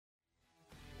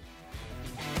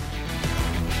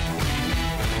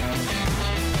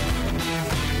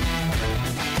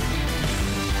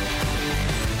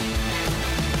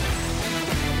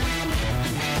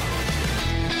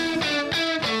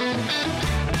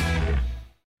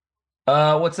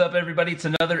What's up, everybody? It's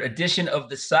another edition of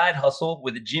the Side Hustle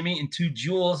with Jimmy and two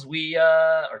Jules.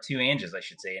 Or two Anges, I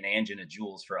should say, an Ange and a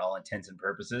Jules for all intents and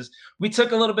purposes. We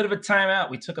took a little bit of a time out.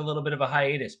 We took a little bit of a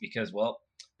hiatus because, well,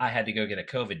 I had to go get a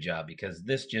COVID job because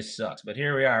this just sucks. But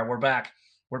here we are. We're back.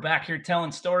 We're back here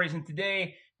telling stories, and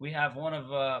today we have one of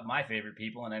my favorite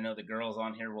people, and I know the girls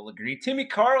on here will agree. Timmy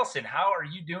Carlson, how are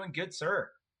you doing, good sir?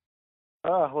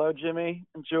 Oh, hello, Jimmy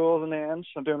and Jules and Ange.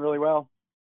 I'm doing really well.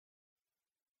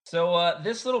 So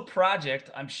this little project,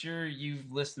 I'm sure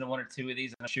you've listened to one or two of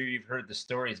these, and I'm sure you've heard the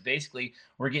stories. Basically,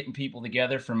 we're getting people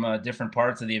together from different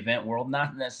parts of the event world,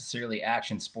 not necessarily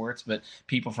action sports, but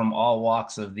people from all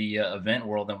walks of the event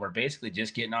world, and we're basically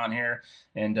just getting on here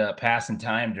and passing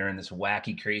time during this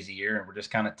wacky, crazy year, and we're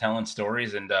just kind of telling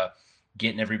stories and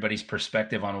getting everybody's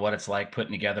perspective on what it's like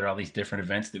putting together all these different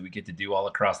events that we get to do all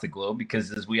across the globe.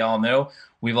 Because as we all know,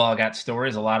 we've all got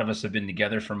stories. A lot of us have been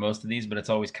together for most of these, but it's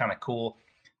always kind of cool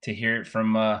to hear it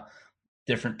from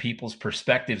different people's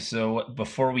perspectives. So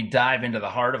before we dive into the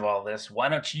heart of all this, why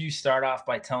don't you start off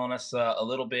by telling us a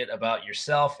little bit about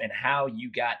yourself and how you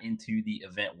got into the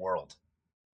event world?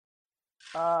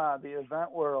 The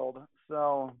event world.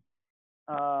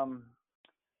 Um,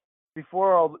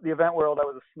 Before all the event world, I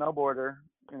was a snowboarder,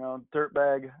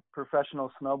 dirtbag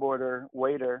professional snowboarder,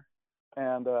 waiter.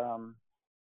 And so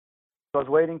I was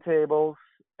waiting tables,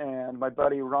 and my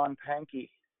buddy Ron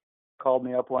Pankey called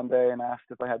me up one day and asked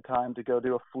if I had time to go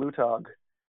do a flutog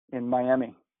in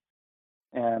Miami.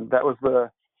 And that was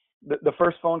the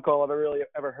first phone call I've really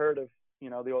ever heard of,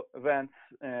 the events.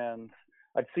 And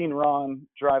I'd seen Ron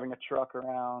driving a truck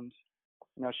around,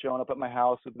 showing up at my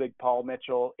house with big Paul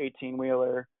Mitchell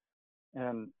 18-wheeler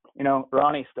and,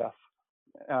 Ronnie stuff.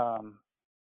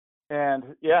 And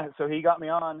yeah, so he got me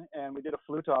on, and we did a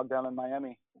flutog down in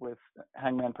Miami with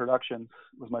Hangman Productions.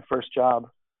 It was my first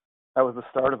job. That was the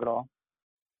start of it all.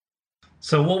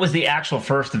 So what was the actual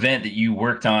first event that you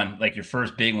worked on, like your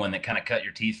first big one that kind of cut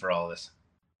your teeth for all this?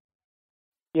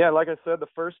 Yeah, like I said, the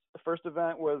first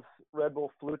event was Red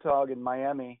Bull Flutog in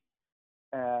Miami,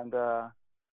 and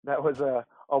that was a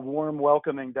warm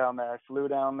welcoming down there. I flew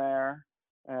down there,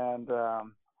 and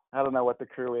I don't know what the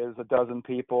crew is, a dozen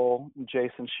people,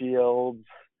 Jason Shields,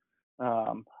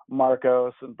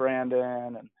 Marcos and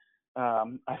Brandon, and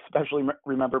I especially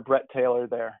remember Brett Taylor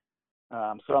there.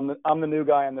 So I'm the new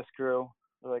guy in this crew.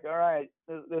 They're like, all right,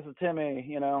 this is Timmy.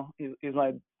 He's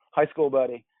my high school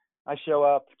buddy. I show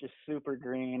up just super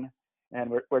green,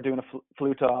 and we're doing a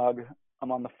flutog.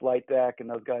 I'm on the flight deck, and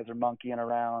those guys are monkeying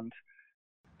around,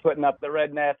 putting up the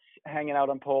red nets, hanging out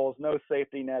on poles, no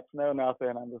safety nets, no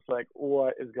nothing. I'm just like,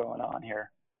 what is going on here?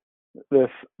 This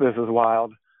is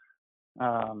wild.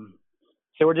 So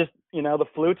we're just, the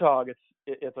flutog.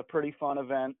 It's a pretty fun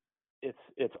event.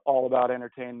 It's all about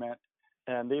entertainment,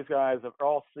 and these guys are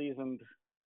all seasoned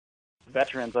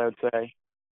veterans, I would say.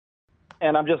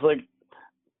 And I'm just like,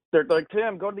 they're like,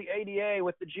 Tim, go to the ADA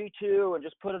with the G2 and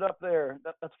just put it up there.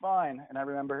 That's fine. And I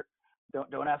remember,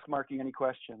 don't ask Marky any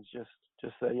questions. Just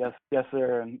say yes,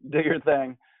 sir, and do your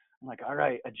thing. I'm like, all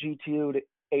right, a G2 to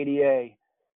ADA.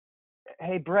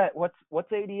 Hey, Brett, what's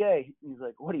ADA? And he's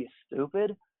like, what are you,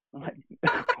 stupid? I'm like,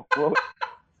 well,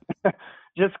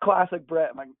 just classic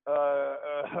Brett. I'm like,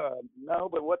 no,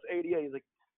 but what's ADA? He's like,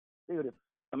 dude, it's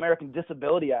American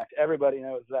Disability Act. Everybody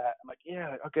knows that. I'm like,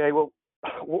 yeah, okay, well,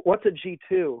 what's a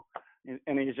G2?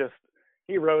 And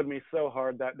he rode me so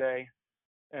hard that day.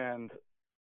 And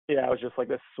yeah, I was just like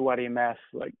this sweaty mess.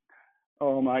 Like,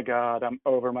 oh my God, I'm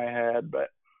over my head. But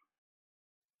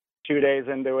 2 days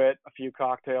into it, a few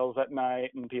cocktails at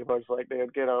night, and people are just like,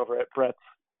 dude, get over it.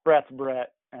 Brett's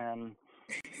Brett. And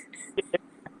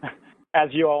as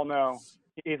you all know,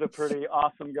 he's a pretty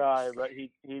awesome guy, but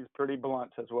he's pretty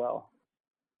blunt as well.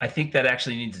 I think that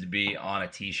actually needs to be on a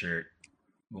T-shirt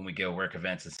when we go work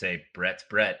events and say Brett's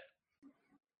Brett.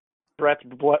 Brett's.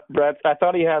 I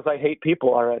thought he has "I hate people"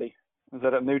 already. Is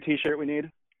that a new T-shirt we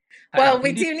need? Well,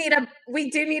 we do need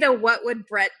a "What would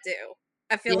Brett do?"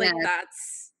 I feel like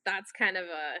that's kind of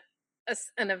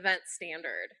an event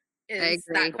standard. Is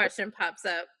that question pops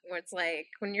up where it's like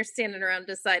when you're standing around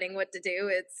deciding what to do,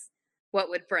 it's what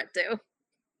would Brett do?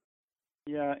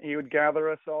 Yeah, he would gather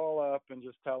us all up and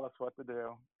just tell us what to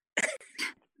do.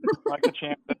 Like a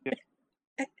champion.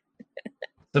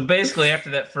 So basically, after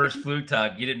that first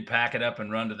flutog, you didn't pack it up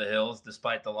and run to the hills,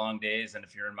 despite the long days. And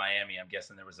if you're in Miami, I'm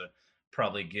guessing there was a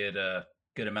probably good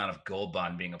amount of gold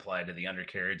bond being applied to the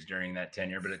undercarriage during that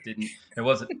tenure. But it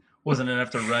wasn't enough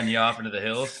to run you off into the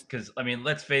hills. Because I mean,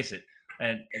 let's face it.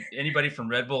 And anybody from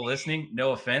Red Bull listening,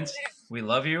 no offense, we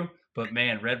love you, but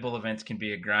man, Red Bull events can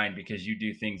be a grind because you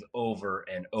do things over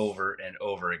and over and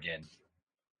over again.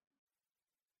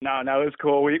 No, it was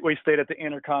cool. We stayed at the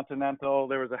Intercontinental.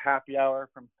 There was a happy hour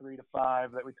from 3 to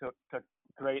 5 that we took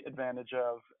great advantage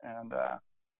of, and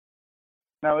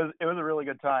no, it was a really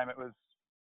good time. It was,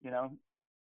 you know,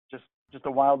 just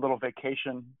a wild little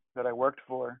vacation that I worked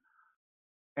for,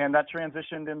 and that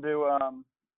transitioned into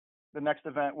the next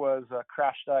event was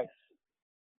Crashed Ice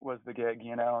was the gig.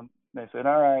 You know, and they said,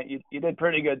 all right, you did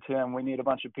pretty good, Tim. We need a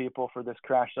bunch of people for this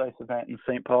Crashed Ice event in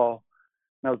St. Paul.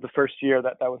 And that was the first year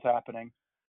that was happening,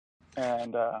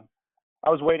 and I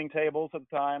was waiting tables at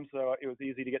the time, so it was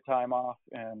easy to get time off,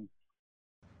 and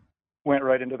went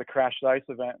right into the Crashed Ice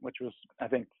event, which was, I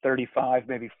think, 35,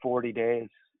 maybe 40 days.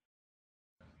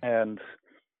 And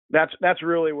that's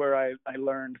really where I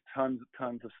learned tons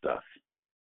of stuff,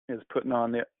 is putting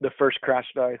on the first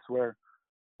Crashed Ice, where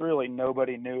really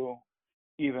nobody knew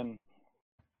even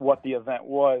what the event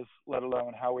was, let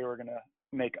alone how we were going to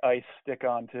make ice stick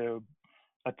onto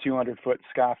a 200-foot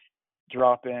scaff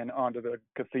drop in onto the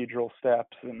cathedral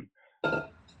steps and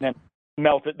then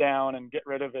melt it down and get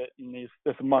rid of it in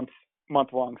this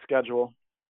month-long schedule.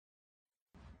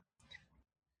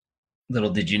 Little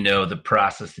did you know the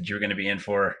process that you were going to be in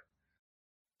for.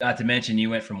 Not to mention, you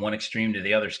went from one extreme to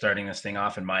the other, starting this thing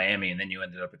off in Miami, and then you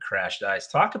ended up at Crashed Ice.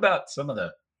 Talk about some of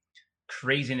the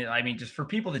craziness. I mean, just for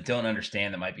people that don't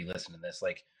understand that might be listening to this,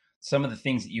 like some of the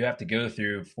things that you have to go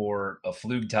through for a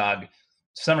Flugtag,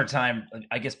 summertime,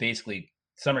 I guess basically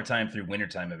summertime through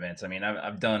wintertime events. I mean,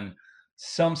 I've done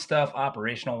some stuff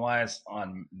operational wise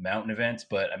on mountain events,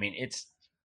 but I mean,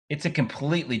 it's a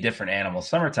completely different animal.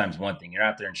 Summertime's one thing. You're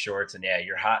out there in shorts and yeah,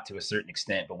 you're hot to a certain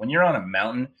extent. But when you're on a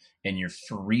mountain and you're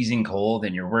freezing cold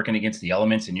and you're working against the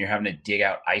elements and you're having to dig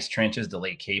out ice trenches to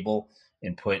lay cable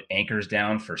and put anchors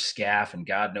down for scaff and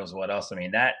God knows what else. I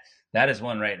mean, that is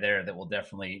one right there that will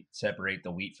definitely separate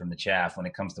the wheat from the chaff when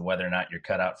it comes to whether or not you're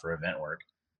cut out for event work.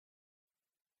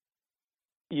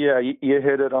 Yeah, you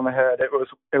hit it on the head. It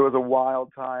was a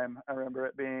wild time. I remember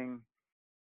it being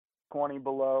 20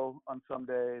 below on some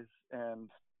days and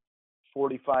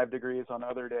 45 degrees on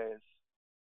other days,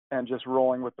 and just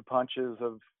rolling with the punches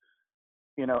of,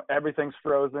 you know, everything's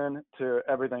frozen to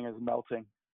everything is melting.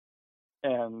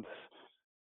 And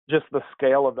just the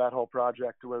scale of that whole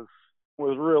project was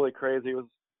really crazy.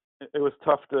 It was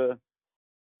tough to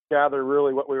gather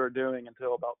really what we were doing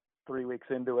until about 3 weeks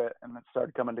into it, and it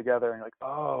started coming together, and you're like,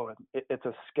 oh, it's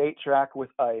a skate track with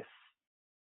ice.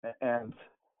 And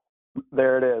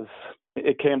there it is.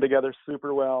 It came together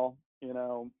super well. You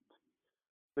know,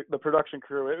 the production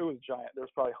crew, it was giant. There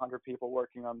was probably 100 people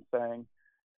working on the thing.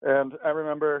 And I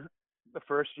remember the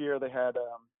first year they had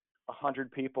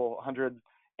 100 people, 100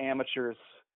 amateurs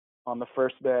on the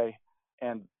first day.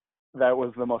 And that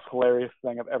was the most hilarious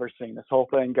thing I've ever seen. This whole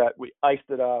thing we iced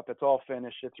it up. It's all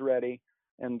finished. It's ready.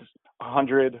 And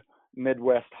 100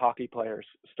 Midwest hockey players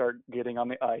start getting on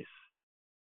the ice.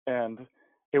 And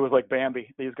it was like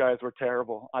Bambi. These guys were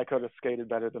terrible. I could have skated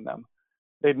better than them.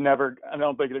 I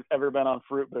don't think they'd ever been on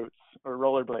fruit boots or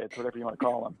rollerblades, whatever you want to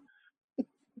call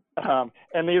them.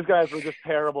 And these guys were just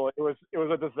terrible. It was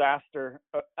a disaster.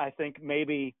 I think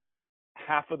maybe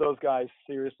half of those guys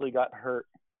seriously got hurt.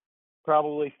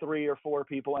 Probably 3 or 4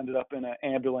 people ended up in an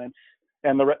ambulance.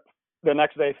 And the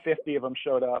next day, 50 of them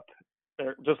showed up.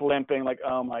 They're just limping like,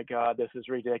 oh my God, this is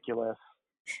ridiculous.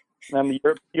 And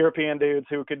the European dudes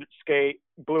who could skate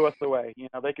blew us away. You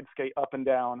know, they could skate up and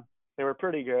down. They were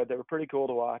pretty good. They were pretty cool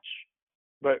to watch.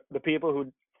 But the people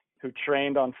who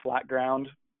trained on flat ground,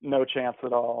 no chance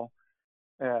at all.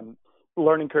 And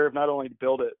learning curve, not only to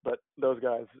build it, but those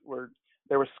guys were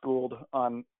schooled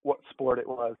on what sport it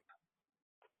was.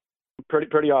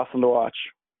 Pretty awesome to watch.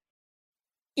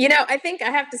 You know, I think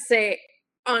I have to say,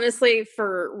 honestly,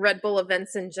 for Red Bull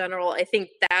events in general, I think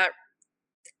that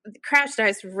Crashed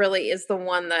Ice really is the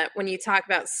one that, when you talk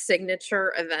about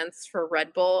signature events for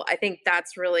Red Bull, I think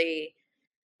that's really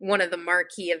one of the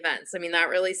marquee events. I mean, that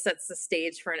really sets the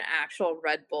stage for an actual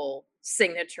Red Bull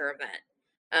signature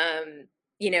event.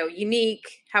 You know,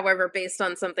 unique, however, based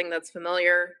on something that's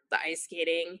familiar, the ice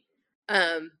skating.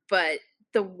 But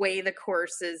the way the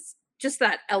course is just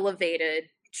that elevated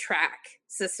track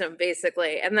system,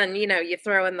 basically. And then, you know, you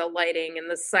throw in the lighting and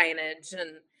the signage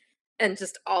and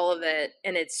just all of it,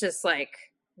 and it's just like,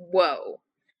 whoa.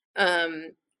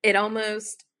 It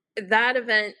almost, that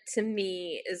event to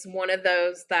me is one of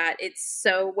those that it's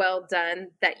so well done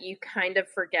that you kind of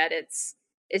forget it's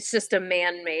just a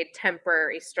man-made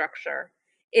temporary structure.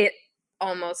 It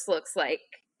almost looks like,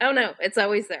 oh no, it's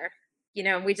always there. You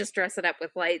know, we just dress it up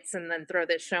with lights and then throw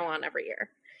this show on every year.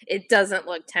 It doesn't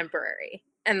look temporary.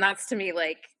 And that's, to me,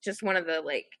 like, just one of the,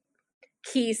 like,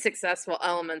 key successful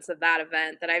elements of that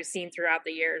event that I've seen throughout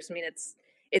the years. I mean,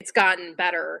 it's gotten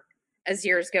better as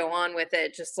years go on with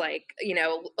it, just like, you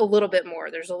know, a little bit more.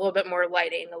 There's a little bit more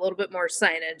lighting, a little bit more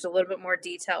signage, a little bit more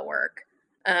detail work.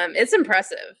 It's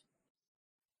impressive.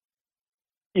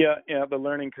 Yeah, the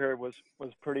learning curve was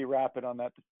pretty rapid on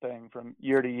that thing from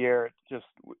year to year. It just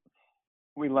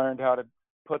we learned how to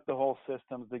put the whole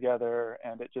systems together,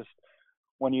 and it just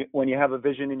when you have a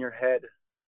vision in your head,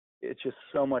 it's just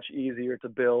so much easier to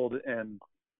build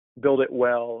it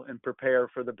well and prepare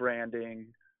for the branding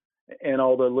and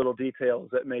all the little details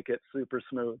that make it super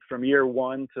smooth from year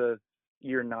 1 to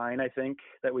year 9, I think,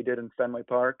 that we did in Fenway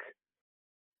Park.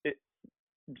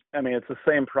 I mean, it's the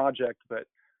same project, but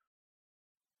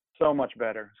so much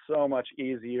better, so much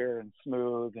easier and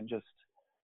smooth, and just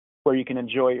where you can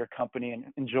enjoy your company and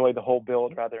enjoy the whole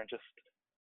build rather than just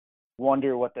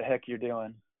wonder what the heck you're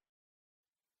doing.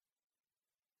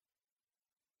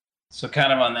 So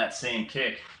kind of on that same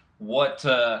kick, what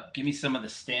give me some of the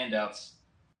standouts,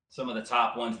 some of the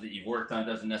top ones that you've worked on.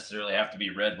 Doesn't necessarily have to be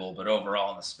Red Bull, but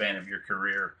overall in the span of your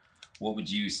career, what would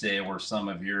you say were some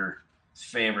of your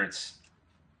favorites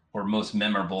or most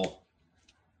memorable?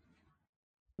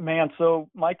 Man, so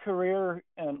my career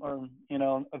or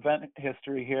event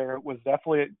history here was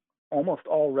definitely almost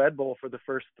all Red Bull for the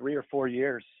first 3 or 4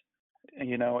 years.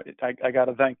 You know, I got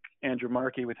to thank Andrew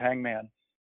Markey with Hangman.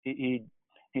 He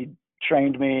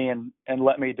trained me and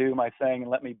let me do my thing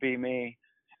and let me be me.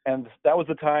 And that was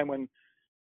the time when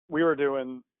we were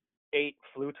doing 8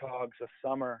 flute hogs a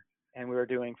summer, and we were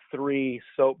doing 3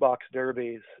 soapbox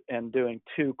derbies and doing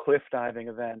 2 cliff diving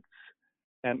events.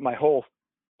 And my whole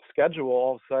schedule,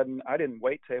 all of a sudden, I didn't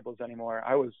wait tables anymore.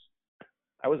 I was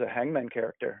a Hangman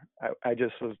character. I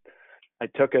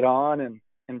took it on and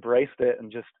embraced it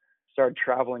and just started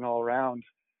traveling all around.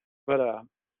 But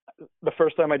the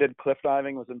first time I did cliff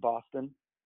diving was in Boston,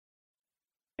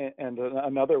 and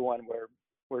another one where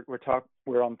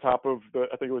we're on top of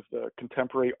I think it was the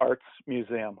Contemporary Arts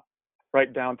Museum,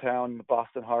 right downtown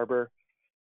Boston Harbor.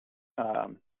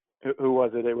 Who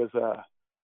was it? It was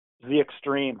The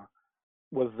Extreme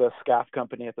was the scaff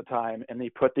company at the time, and they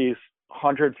put these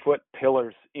 100-foot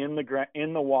pillars in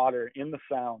the water, in the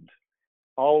sound,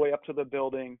 all the way up to the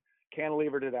building,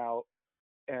 cantilevered it out,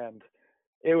 and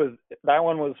that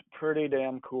one was pretty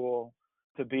damn cool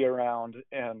to be around.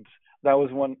 And that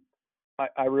was one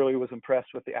I really was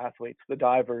impressed with. The athletes, the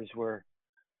divers were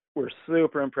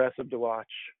super impressive to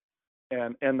watch,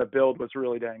 and the build was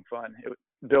really dang fun.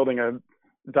 Building a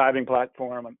diving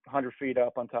platform 100 feet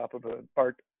up on top of an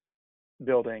art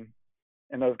building,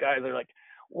 and those guys are like,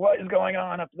 what is going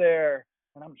on up there?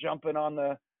 And I'm jumping on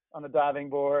the diving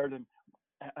board, and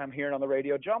I'm hearing on the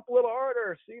radio, jump a little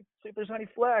harder, see if there's any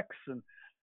flex. And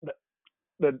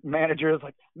the manager is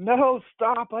like, no,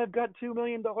 stop, I've got $2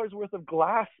 million worth of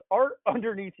glass art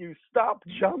underneath you, stop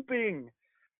jumping.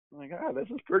 I'm like, this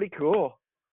is pretty cool,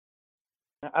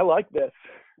 I like this.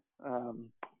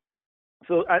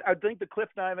 So I think the cliff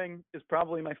diving is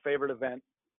probably my favorite event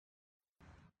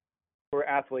for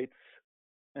athletes.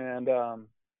 And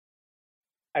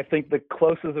I think the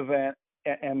closest event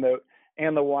and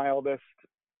the wildest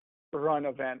run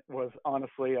event was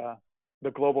honestly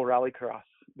the Global Rallycross,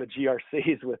 the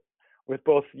GRCs with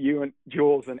both you and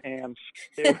Jules and Ange.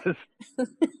 It was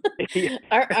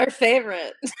our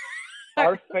favorite.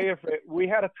 Our favorite. We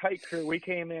had a tight crew. We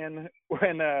came in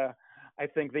when I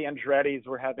think the Andretti's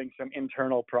were having some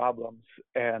internal problems,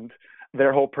 and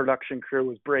their whole production crew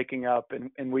was breaking up,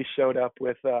 and we showed up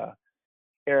with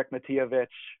Eric Matijevich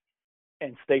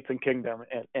and States and Kingdom,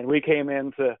 and we came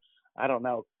in to, I don't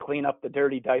know, clean up the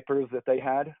dirty diapers that they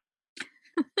had.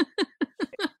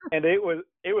 And it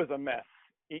was a mess.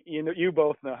 You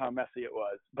both know how messy it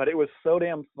was, but it was so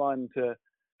damn fun to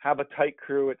have a tight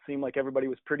crew. It seemed like everybody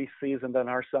was pretty seasoned on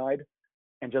our side,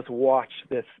 and just watch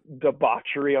this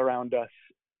debauchery around us.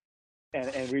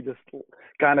 And we just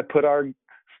kind of put our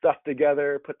stuff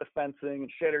together, put the fencing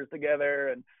and shitters together,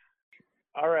 and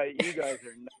all right, you guys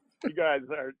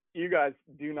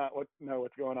do not know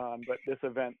what's going on, but this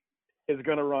event is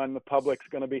going to run. The public's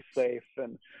going to be safe,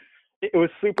 and it was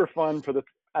super fun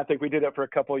I think we did it for a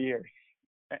couple of years,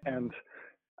 and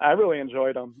I really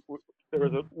enjoyed them. There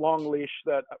was a long leash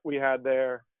that we had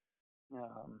there,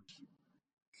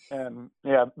 and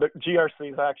yeah, the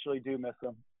GRCs, I actually do miss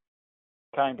them,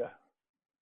 kinda.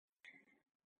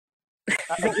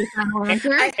 I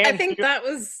think that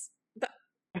was.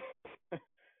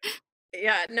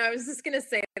 Yeah, no, I was just gonna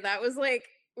say that was like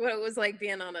what it was like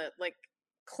being on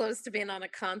close to being on a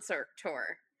concert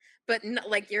tour, but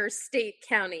like your state,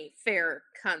 county, fair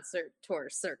concert tour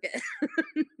circuit,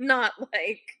 not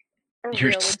like a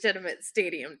real legitimate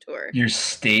stadium tour. Your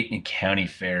state and county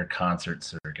fair concert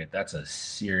circuit. That's a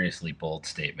seriously bold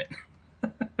statement.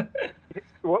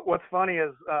 What's funny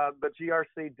is the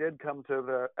GRC did come to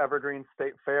the Evergreen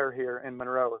State Fair here in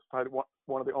Monroe. It's probably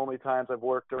one of the only times I've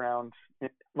worked around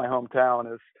my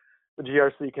hometown is the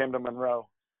GRC came to Monroe.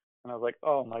 And I was like,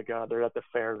 oh my God, they're at the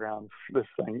fairgrounds.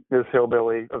 This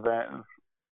hillbilly event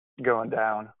is going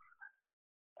down.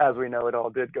 As we know, it all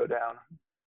did go down.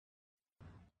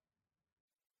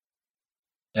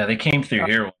 Yeah, they came through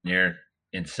here one year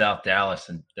in South Dallas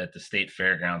and at the state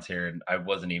fairgrounds here, and I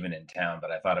wasn't even in town,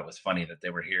 but I thought it was funny that they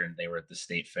were here and they were at the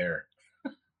state fair.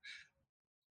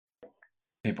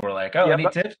 People were like, "Oh, any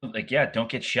tips?" I'm like, yeah, don't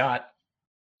get shot.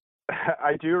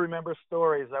 I do remember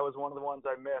stories. That was one of the ones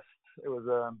I missed. It was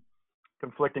a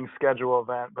conflicting schedule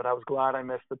event, but I was glad I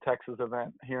missed the Texas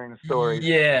event, hearing the stories.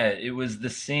 Yeah, it was the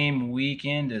same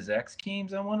weekend as X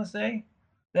Games, I want to say,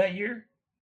 that year.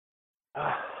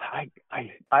 I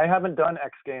haven't done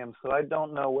X Games, so I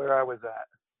don't know where I was at.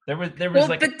 There was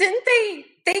but didn't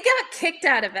they got kicked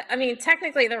out of it? I mean,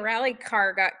 technically the rally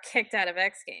car got kicked out of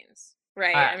X Games,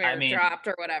 right? I mean, dropped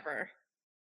or whatever.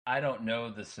 I don't know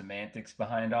the semantics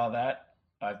behind all that.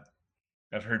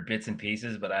 I've heard bits and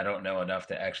pieces, but I don't know enough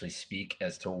to actually speak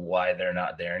as to why they're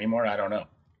not there anymore. I don't know.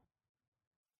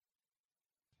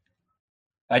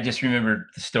 I just remember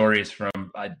the stories from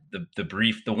the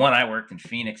one I worked in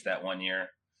Phoenix that one year,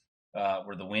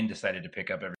 where the wind decided to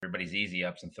pick up everybody's easy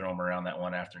ups and throw them around that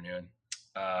one afternoon.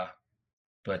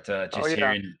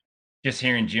 Just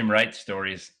hearing Jim Wright's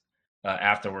stories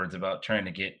afterwards about trying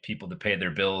to get people to pay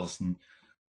their bills, and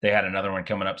they had another one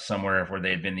coming up somewhere where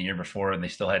they had been the year before and they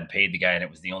still hadn't paid the guy, and it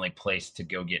was the only place to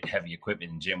go get heavy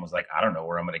equipment. And Jim was like, I don't know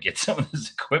where I'm going to get some of this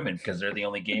equipment because they're the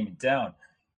only game in town.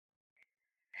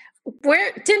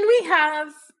 Where didn't we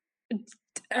have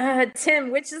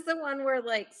Tim, which is the one where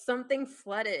like something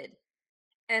flooded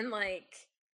and like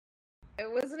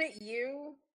wasn't it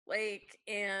you like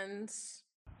and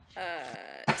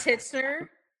Titchener?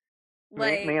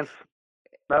 Like me and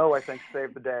Snow, I think,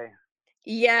 saved the day.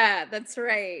 Yeah, that's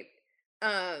right.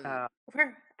 Where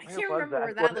I can't remember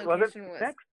where that location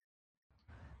was.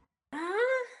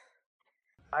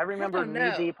 I remember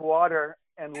knee-deep water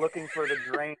and looking for the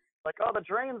drain. Like, oh, the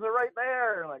drains are right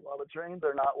there. And like, well, the drains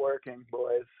are not working,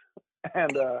 boys.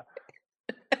 And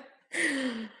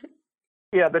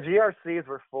yeah, the GRCs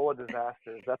were full of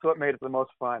disasters. That's what made it the most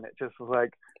fun. It just was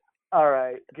like, all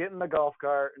right, get in the golf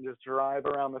cart and just drive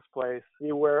around this place,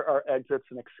 see where our exits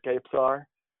and escapes are,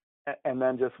 and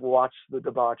then just watch the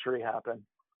debauchery happen.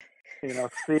 You know,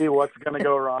 see what's going to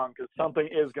go wrong, because something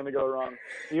is going to go wrong.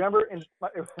 Do you remember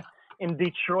in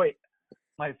Detroit,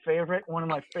 one of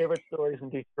my favorite stories in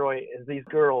Detroit is these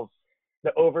girls,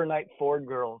 the overnight Ford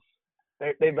girls.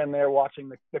 They've been there watching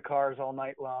the cars all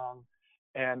night long,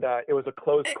 and it was a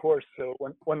closed course. So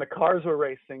when the cars were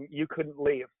racing, you couldn't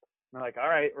leave. And they're like, all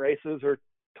right, races are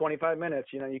 25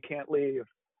 minutes. You know, you can't leave.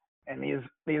 And these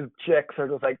chicks are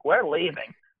just like, we're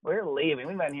leaving.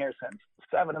 We've been here since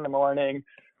 7 a.m.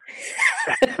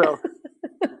 So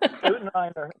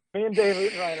me and Dave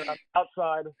Utenreiner are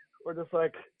outside. We're just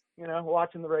like, you know,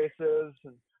 watching the races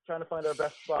and trying to find our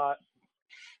best spot.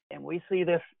 And we see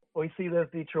this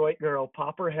Detroit girl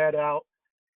pop her head out,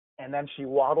 and then she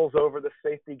waddles over the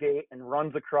safety gate and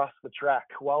runs across the track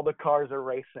while the cars are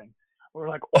racing. We're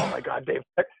like, oh my God, Dave,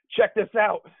 check this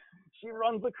out. She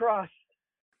runs across,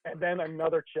 and then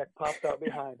another chick pops out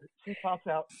behind. She pops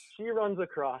out, she runs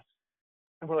across,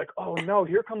 and we're like, oh no,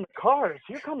 here come the cars.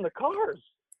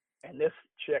 And this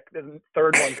chick, the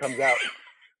third one comes out.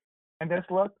 And this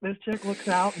chick looks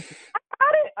out and says,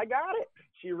 I got it.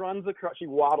 She runs across, she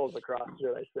waddles across,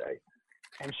 should I say.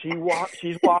 And she's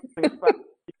walking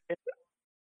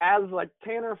as like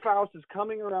Tanner Faust is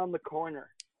coming around the corner.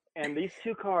 And these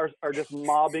two cars are just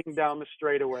mobbing down the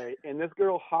straightaway. And this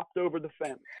girl hopped over the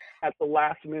fence at the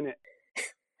last minute.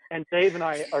 And Dave and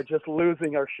I are just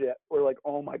losing our shit. We're like,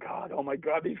 oh my God,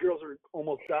 these girls are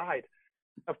almost died.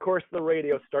 Of course, the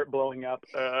radios start blowing up.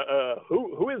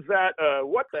 Who is that?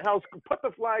 What the hell? Put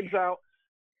the flags out.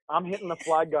 I'm hitting the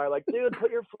flag guy like, dude,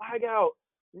 put your flag out.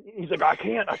 He's like, I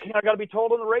can't. I got to be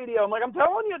told on the radio. I'm like, I'm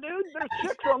telling you, dude, there's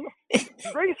chicks on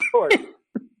the race course.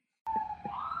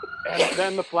 And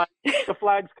then the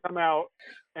flags come out,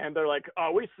 and they're like,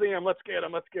 oh, we see him. Let's get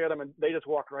him. And they just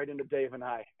walk right into Dave and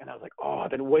I. And I was like, oh,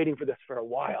 I've been waiting for this for a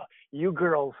while. You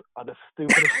girls are the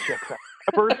stupidest chicks I've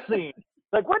ever seen.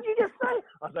 Like, what'd you just say?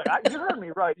 I was like, you heard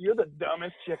me right. You're the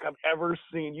dumbest chick I've ever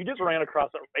seen. You just ran across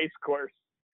a race course.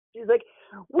 She's like,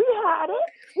 we had it.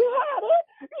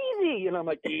 Easy. And I'm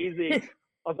like, easy. I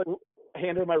was like,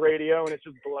 hand her my radio, and it's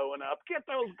just blowing up. Get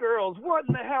those girls! What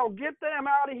in the hell? Get them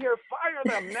out of here! Fire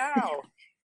them now!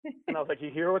 And I was like,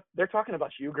 you hear what they're talking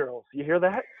about? You girls, you hear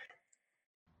that?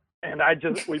 And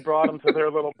we brought them to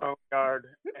their little boneyard,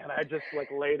 and I just like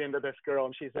laid into this girl,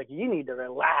 and she's like, you need to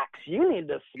relax. You need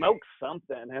to smoke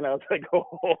something. And I was like,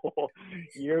 oh,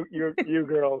 you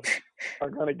girls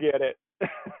are going to get it.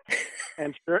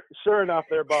 And sure enough,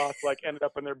 their boss like ended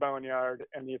up in their boneyard,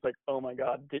 and he's like, oh my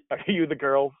God, are you the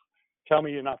girls? Tell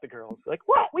me you're not the girls. Like,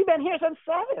 what? We've been here since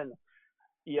 7.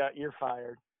 Yeah, you're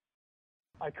fired.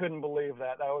 I couldn't believe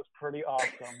that. That was pretty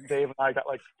awesome. Dave and I got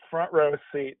like front row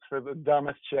seats for the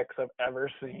dumbest chicks I've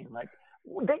ever seen. Like,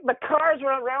 the cars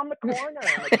were around the corner,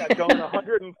 like going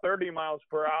 130 miles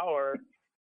per hour.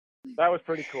 That was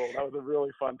pretty cool. That was a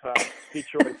really fun time.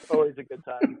 Detroit's always a good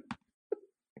time.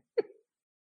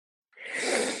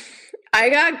 I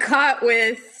got caught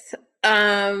with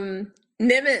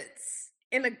Nimitz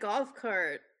in a golf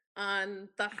cart on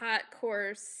the hot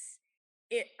course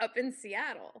up in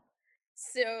Seattle.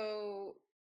 So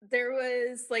there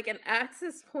was like an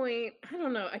access point. I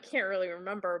don't know. I can't really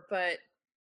remember,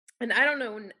 and I don't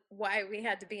know why we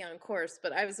had to be on course,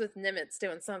 but I was with Nimitz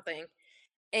doing something,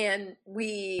 and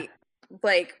we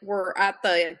like were at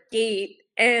the gate,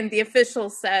 and the official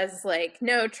says like,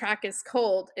 no, track is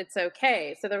cold. It's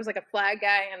okay. So there was like a flag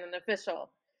guy and an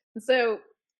official. And so,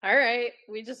 all right,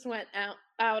 we just went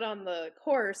out on the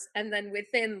course, and then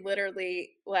within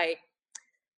literally like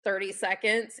 30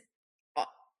 seconds,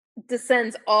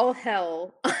 descends all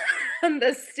hell on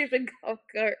this stupid golf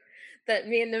cart that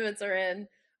me and Nimitz are in,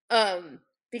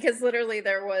 because literally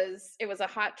it was a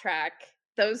hot track.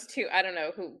 Those two, I don't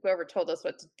know whoever told us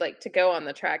what to go on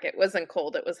the track. It wasn't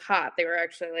cold, it was hot. They were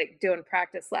actually like doing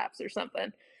practice laps or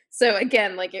something. So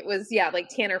again, like it was like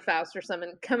Tanner Faust or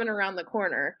something coming around the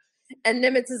corner, and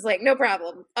Nimitz is like, no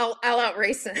problem, I'll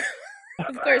outrace him.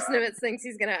 Of course Nimitz thinks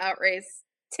he's gonna outrace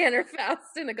Tanner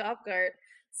Faust in a golf cart.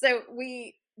 So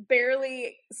we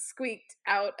barely squeaked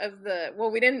out of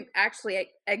we didn't actually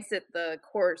exit the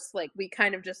course. Like we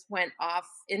kind of just went off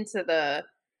into the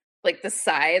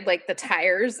side, like the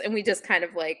tires, and we just kind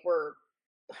of like were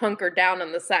hunkered down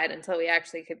on the side until we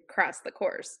actually could cross the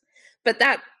course. But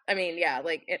that, I mean, yeah,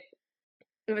 like it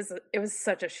was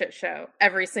such a shit show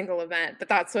every single event, but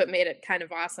that's what made it kind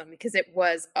of awesome, because it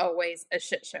was always a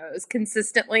shit show. It was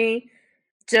consistently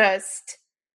just,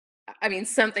 I mean,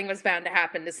 something was bound to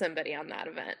happen to somebody on that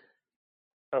event.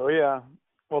 Oh yeah.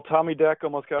 Well, Tommy Deck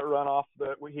almost got run off.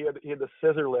 He had the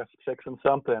scissor lift fixing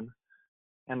something,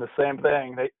 and the same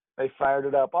thing. They fired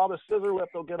it up. The scissor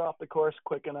lift will get off the course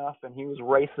quick enough, and he was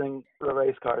racing the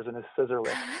race cars in his scissor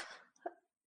lift.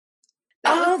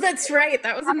 That's right.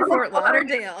 That was in Fort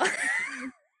Lauderdale.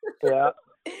 Yeah.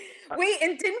 Wait,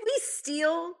 and didn't we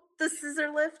steal the scissor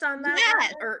lift on that?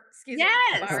 Yes. Or excuse me,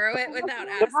 borrow it without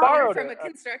asking from a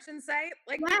construction site?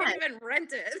 Like we didn't even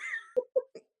rent it.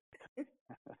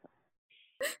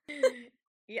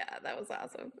 Yeah, that was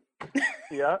awesome.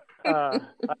 Yeah.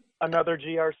 Another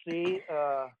GRC.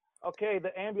 Okay,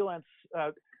 the ambulance.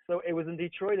 So it was in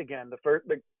Detroit again.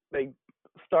 They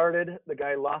started. The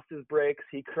guy lost his brakes.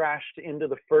 He crashed into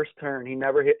the first turn. He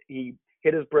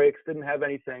hit his brakes. Didn't have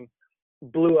anything.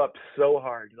 Blew up so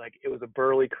hard, like it was a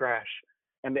burly crash.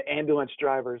 And the ambulance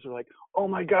drivers were like, "Oh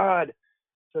my God!"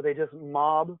 So they just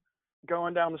mob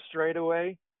going down the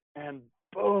straightaway, and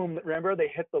boom! Remember, they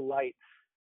hit the lights.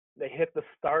 They hit the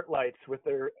start lights with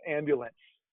their ambulance.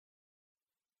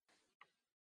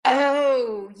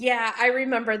 Oh, yeah, I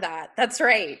remember that. That's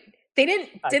right.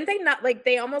 Didn't they not, like,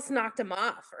 they almost knocked him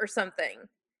off or something?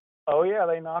 Oh, yeah,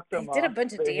 they knocked him off. They did a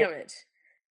bunch of damage.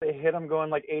 They hit him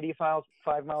going like 85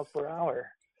 miles per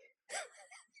hour.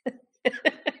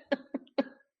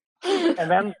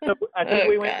 And then I think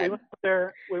we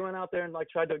went out there and like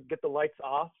tried to get the lights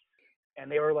off,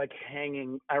 and they were like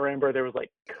hanging. I remember there was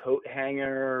like coat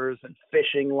hangers and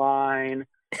fishing line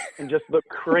and just the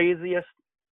craziest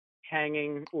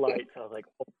hanging lights. I was like,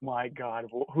 oh my God,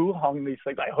 who hung these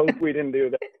things? I hope we didn't do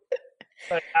that.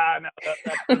 But no,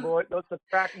 that's the boy. Those the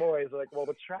track boys. Like, well,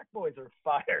 the track boys are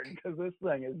fired because this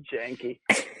thing is janky.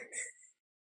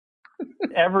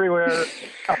 Everywhere,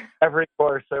 every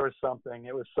course, there was something.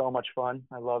 It was so much fun.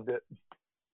 I loved it.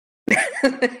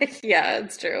 Yeah,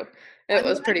 it's true. It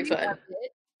was pretty fun.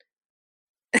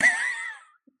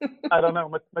 I don't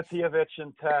know, Matijevich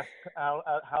and Tess,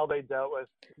 how they dealt with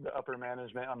the upper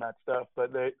management on that stuff,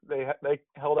 but they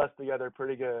held us together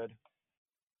pretty good.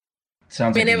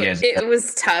 Sounds like it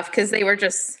was tough because they were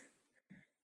just.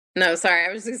 No, sorry,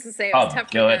 I was just gonna say it was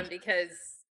tough for them because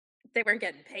they weren't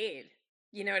getting paid.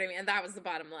 You know what I mean? And that was the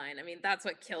bottom line. I mean, that's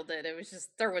what killed it. It was just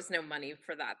there was no money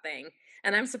for that thing.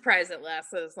 And I'm surprised it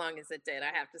lasted as long as it did.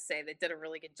 I have to say they did a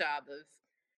really good job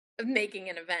of making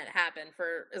an event happen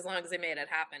for as long as they made it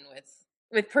happen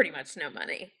with pretty much no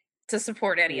money to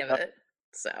support any of Yep. it.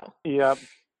 So Yep.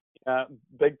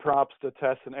 Big props to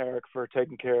Tess and Eric for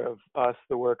taking care of us,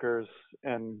 the workers,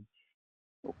 and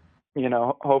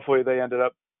hopefully they ended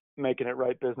up making it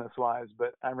right business wise.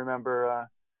 But I remember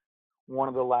one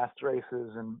of the last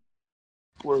races, and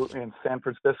we're in San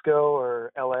Francisco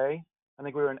or LA. I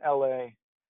think we were in LA,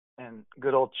 and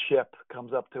good old Chip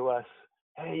comes up to us.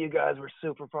 Hey, you guys, we're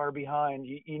super far behind.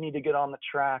 You need to get on the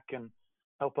track and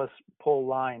help us pull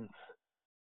lines.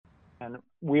 And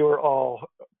we were all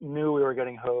knew we were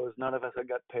getting hosed. None of us had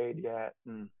got paid yet.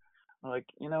 And I'm like,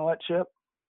 you know what, Chip?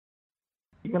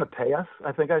 You gonna pay us?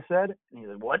 I think I said. And he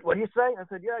said, what? What do you say? I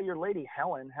said, yeah, your lady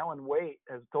Helen Waite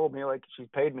has told me like she's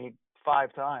paid me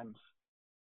 5 times.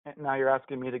 And now you're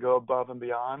asking me to go above and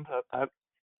beyond. I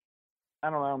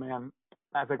don't know, man.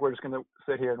 I think we're just gonna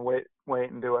sit here and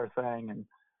wait and do our thing. And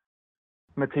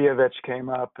Matijevich came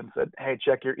up and said, hey,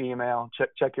 check your email,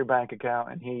 check your bank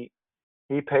account, and he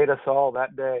paid us all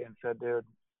that day and said, dude,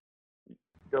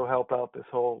 go help out this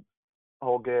whole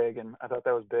gig. And I thought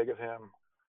that was big of him.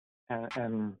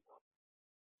 And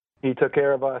he took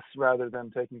care of us rather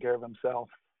than taking care of himself.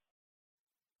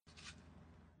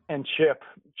 And Chip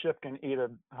can eat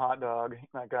a hot dog.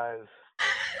 That guy is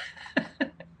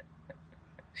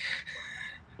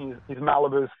he's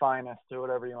Malibu's finest, or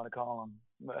whatever you want to call him.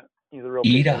 But he's a real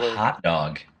Eat piece a of work. hot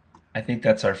dog. I think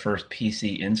that's our first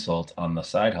PC insult on the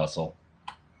side hustle.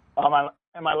 Am I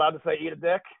allowed to say eat a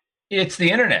dick? It's the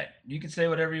internet. You can say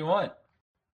whatever you want.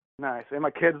 Nice. And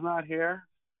my kid's not here.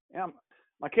 Yeah,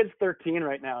 my kid's 13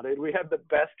 right now, dude. We had the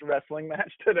best wrestling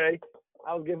match today.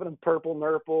 I was giving him purple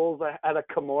nurples. I had a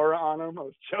Kimura on him. I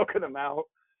was choking him out.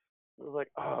 I was like,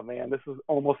 oh man, this is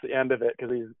almost the end of it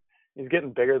because he's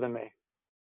getting bigger than me.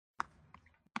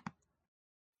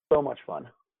 So much fun.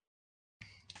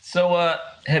 So,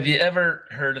 have you ever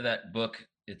heard of that book?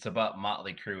 It's about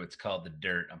Motley Crue. It's called The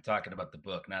Dirt. I'm talking about the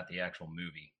book, not the actual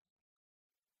movie.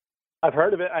 I've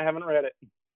heard of it. I haven't read it.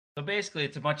 So basically,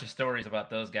 it's a bunch of stories about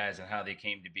those guys and how they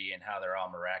came to be and how they're all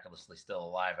miraculously still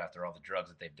alive after all the drugs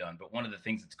that they've done. But one of the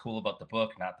things that's cool about the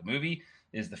book, not the movie,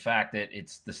 is the fact that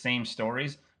it's the same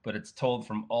stories, but it's told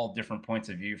from all different points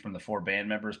of view from the 4 band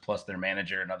members plus their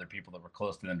manager and other people that were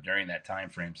close to them during that time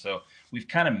frame. So we've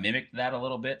kind of mimicked that a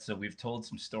little bit. So we've told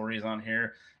some stories on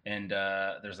here, and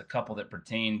there's a couple that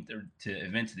pertain to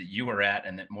events that you were at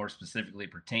and that more specifically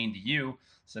pertain to you.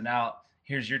 So now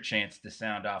here's your chance to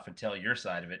sound off and tell your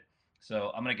side of it.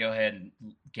 So I'm going to go ahead and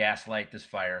gaslight this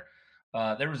fire.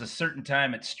 There was a certain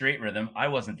time at Straight Rhythm. I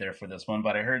wasn't there for this one,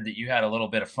 but I heard that you had a little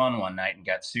bit of fun one night and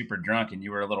got super drunk and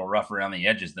you were a little rough around the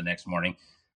edges the next morning.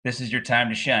 This is your time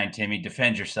to shine, Timmy.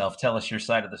 Defend yourself. Tell us your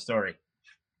side of the story.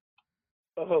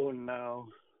 Oh, no.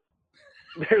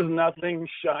 There's nothing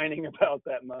shining about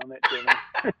that moment, Timmy.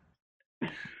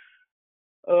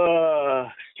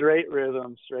 Straight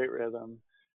Rhythm.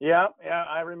 Yeah,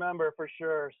 I remember for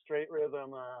sure. Straight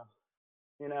Rhythm.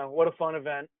 What a fun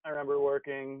event. I remember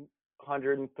working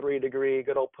 103 degree,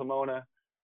 good old Pomona,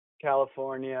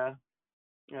 California.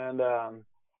 And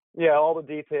all the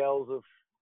details of,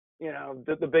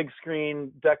 the big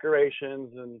screen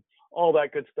decorations and all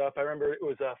that good stuff. I remember it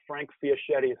was Frank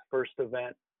Fiaschetti's first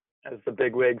event as the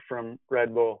big wig from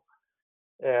Red Bull.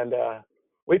 And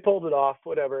we pulled it off,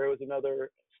 whatever. It was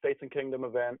another States and Kingdom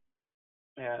event,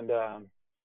 and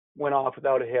went off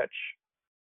without a hitch.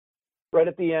 Right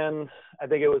at the end, I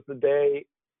think it was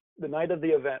the night of the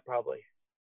event, probably.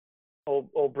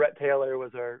 Old Brett Taylor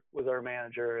was our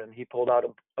manager, and he pulled out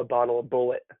a bottle of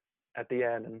Bullet at the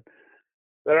end and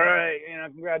said, all right,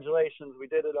 congratulations, we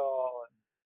did it all.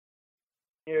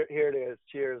 And here it is.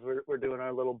 Cheers. We're doing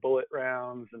our little Bullet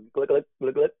rounds, and glick, glick,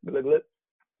 glick, glick, glick, glick,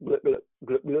 glick, glick,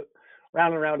 glick, glick.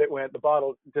 Round and round it went. The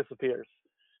bottle disappears.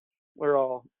 We're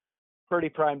all pretty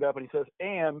primed up, and he says,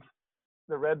 and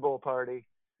the Red Bull party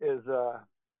is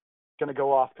going to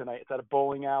go off tonight. It's at a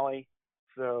bowling alley,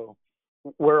 so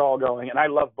we're all going. And I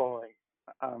love bowling.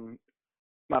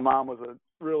 My mom was a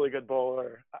really good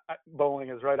bowler. Bowling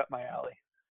is right up my alley.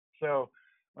 So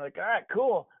I'm like, all right,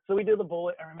 cool. So we do the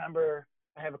Bullet. I remember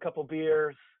I have a couple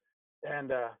beers,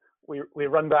 and we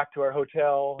run back to our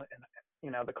hotel,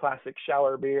 and the classic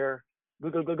shower beer.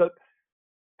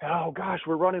 Oh gosh,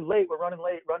 we're running late.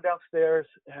 Run downstairs,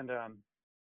 and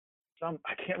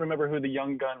I can't remember who the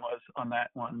young gun was on that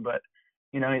one, but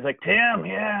he's like, Tim,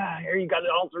 yeah, here you got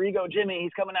the alter ego, Jimmy.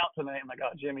 He's coming out tonight. I'm like,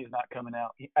 oh, Jimmy's not coming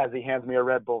out. As he hands me a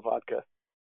Red Bull vodka,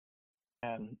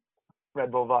 and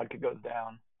Red Bull vodka goes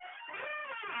down.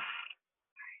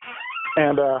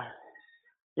 And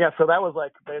yeah, so that was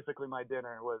like basically my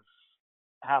dinner was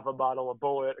half a bottle of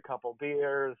Bullet, a couple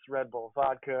beers, Red Bull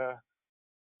vodka.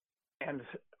 And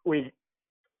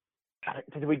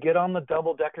did we get on the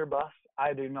double-decker bus?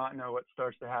 I do not know what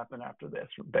starts to happen after this,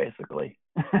 basically.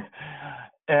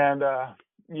 And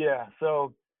yeah,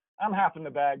 so I'm half in the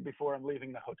bag before I'm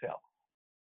leaving the hotel.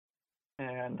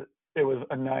 And it was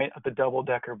a night at the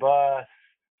double-decker bus.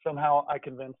 Somehow I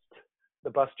convinced the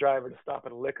bus driver to stop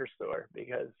at a liquor store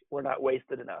because we're not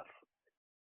wasted enough.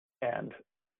 And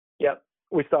yep,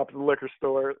 we stopped at the liquor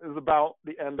store. It was about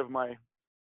the end of my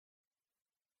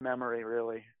memory,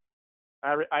 really.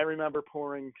 I remember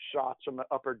pouring shots from the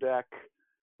upper deck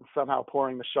and somehow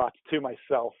pouring the shots to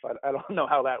myself. I don't know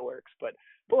how that works, but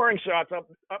pouring shots up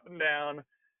and down,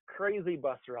 crazy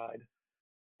bus ride.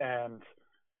 And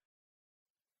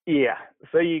yeah,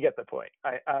 so you get the point.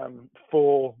 I'm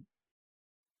full,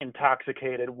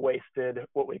 intoxicated, wasted,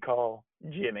 what we call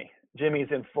Jimmy. Jimmy's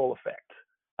in full effect.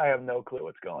 I have no clue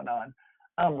what's going on.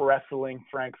 I'm wrestling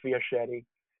Frank Fiaschetti,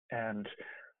 and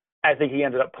I think he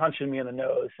ended up punching me in the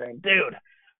nose saying, dude,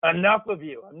 enough of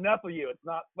you. It's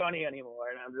not funny anymore.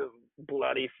 And I'm just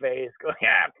bloody face going,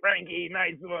 yeah, Frankie,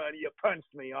 nice one. You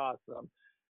punched me. Awesome.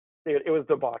 Dude, it was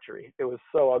debauchery. It was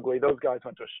so ugly. Those guys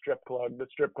went to a strip club. The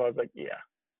strip club's like, yeah,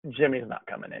 Jimmy's not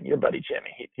coming in. Your buddy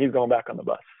Jimmy, he's going back on the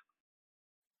bus.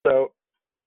 So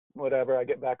whatever, I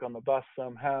get back on the bus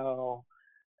somehow.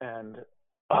 And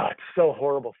it's so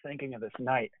horrible thinking of this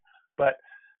night. But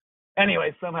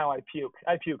anyway, somehow I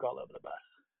puke all over the bus.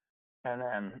 And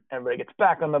then everybody gets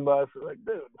back on the bus. They're like,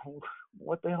 dude,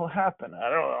 what the hell happened? I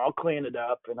don't know. I'll clean it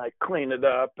up. And I clean it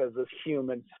up as this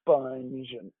human sponge.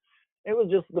 And it was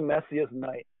just the messiest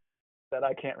night that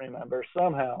I can't remember.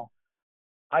 Somehow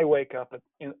I wake up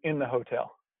in the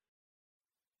hotel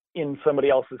in somebody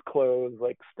else's clothes,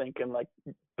 like stinking like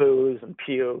booze and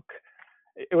puke.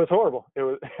 It was horrible. It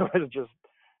was just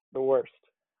the worst.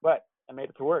 But I made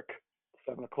it to work.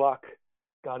 7 o'clock.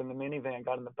 Got in the minivan,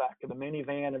 got in the back of the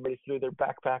minivan. Everybody threw their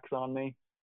backpacks on me.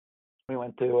 We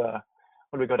went to, what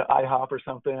did we go to, IHOP or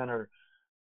something, or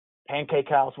Pancake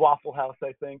House, Waffle House,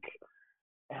 I think.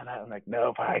 And I'm like,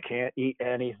 nope, I can't eat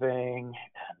anything.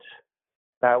 And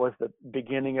that was the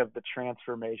beginning of the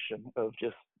transformation of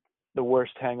just the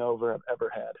worst hangover I've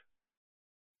ever had.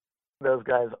 Those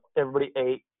guys, everybody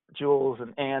ate. Jules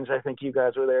and Ange, I think you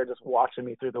guys were there just watching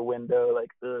me through the window like,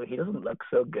 he doesn't look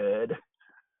so good.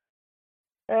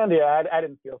 And yeah, I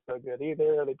didn't feel so good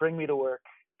either. They bring me to work,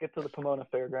 get to the Pomona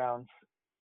Fairgrounds,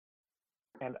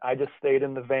 and I just stayed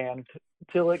in the van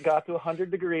till it got to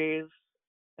 100 degrees,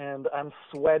 and I'm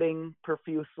sweating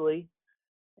profusely.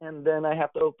 And then I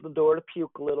have to open the door to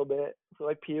puke a little bit. So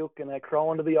I puke, and I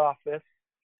crawl into the office,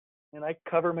 and I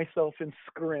cover myself in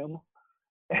scrim.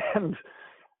 And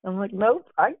I'm like, nope,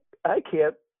 I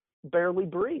can't barely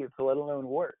breathe, let alone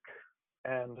work.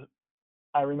 And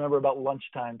I remember about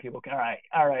lunchtime, people came,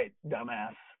 all right,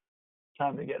 dumbass.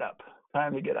 Time to get up.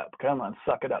 Come on,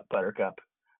 suck it up, Buttercup.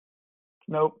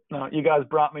 Nope, no, you guys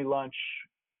brought me lunch.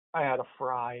 I had a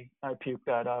fry. I puked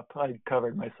that up. I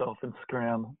covered myself in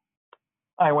scrim.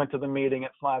 I went to the meeting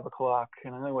at 5 o'clock.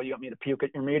 And I know what, you want me to puke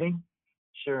at your meeting?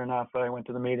 Sure enough, I went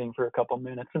to the meeting for a couple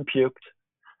minutes and puked.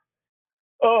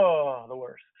 Oh, the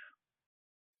worst.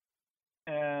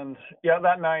 And yeah,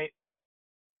 that night,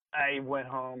 I went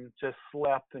home, just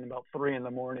slept, and about 3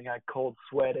 a.m, I cold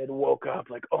sweated, woke up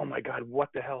like, oh my God, what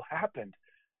the hell happened?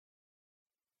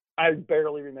 I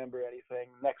barely remember anything.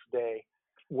 Next day,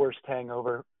 worst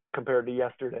hangover compared to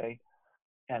yesterday,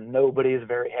 and nobody's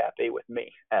very happy with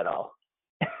me at all.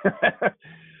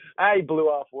 I blew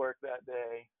off work that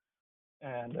day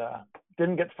and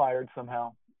didn't get fired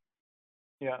somehow.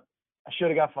 Yeah, I should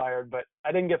have got fired, but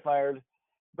I didn't get fired.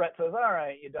 Brett says, all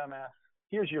right, you dumbass.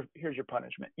 Here's your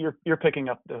punishment. You're picking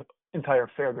up the entire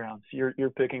fairgrounds. You're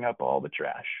picking up all the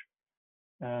trash.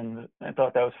 And I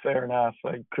thought that was fair enough.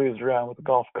 I cruised around with a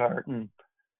golf cart and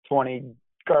 20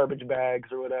 garbage bags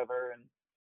or whatever, and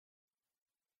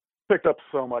picked up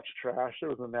so much trash. It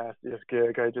was the nastiest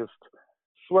gig. I just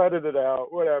sweated it out,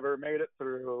 whatever, made it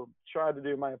through, tried to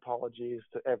do my apologies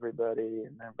to everybody,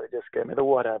 and everybody just gave me the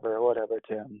whatever,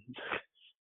 Tim.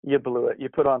 You blew it. You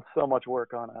put on so much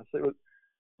work on us. It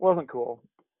wasn't cool.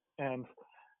 And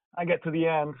I get to the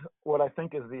end, what I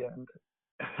think is the end,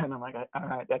 and I'm like, all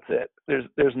right, that's it.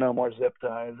 There's no more zip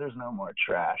ties. There's no more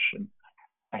trash. And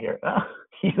I hear, oh,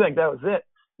 you think that was it?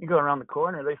 You go around the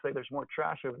corner, they say there's more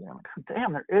trash over there. I'm like,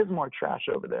 damn, there is more trash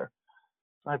over there.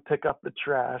 So I pick up the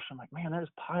trash. I'm like, man, there's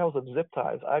piles of zip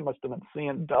ties. I must have been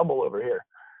seeing double over here.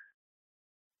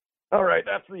 All right,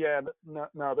 that's the end.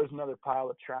 No, there's another pile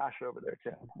of trash over there,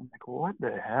 Tim. I'm like, what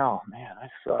the hell, man? I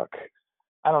suck.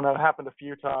 I don't know. It happened a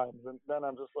few times, and then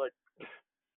I'm just like,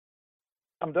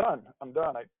 I'm done. I'm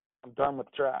done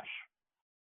with trash.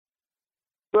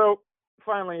 So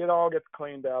finally, it all gets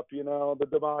cleaned up. The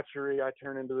debauchery. I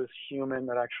turn into this human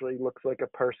that actually looks like a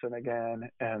person again,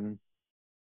 and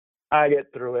I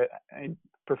get through it. I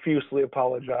profusely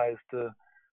apologize to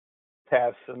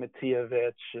Tess and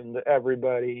Matievich and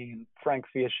everybody, and Frank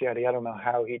Fiaschetti. I don't know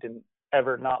how he didn't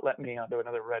ever not let me onto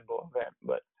another Red Bull event,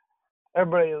 but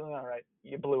everybody, all right,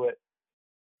 you blew it.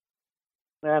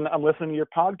 And I'm listening to your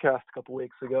podcast a couple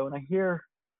weeks ago, and I hear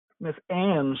Miss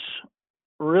Ange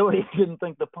really didn't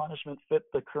think the punishment fit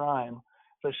the crime.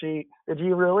 So did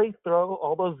you really throw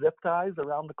all those zip ties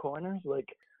around the corners, like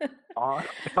on,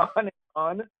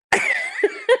 on?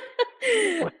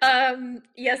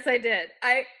 Yes, I did.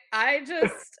 I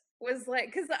just was like,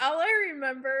 because all I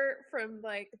remember from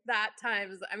like that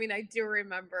time is, I mean, I do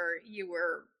remember you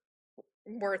were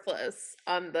worthless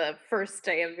on the first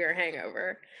day of your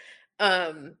hangover.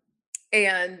 And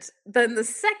then the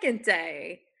second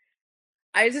day,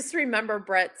 I just remember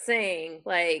Brett saying,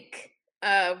 like,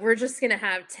 we're just gonna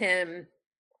have Tim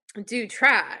do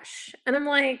trash. And I'm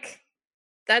like,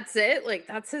 that's it? Like,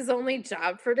 that's his only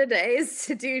job for today is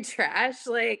to do trash?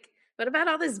 Like, what about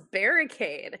all this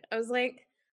barricade? I was like,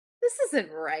 this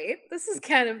isn't right. This is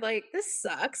kind of like, this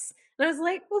sucks. And I was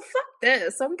like, well, fuck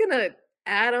this. I'm gonna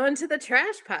add on to the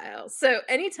trash pile. So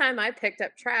anytime I picked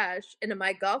up trash into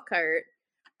my golf cart,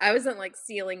 I wasn't like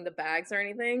sealing the bags or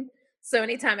anything. So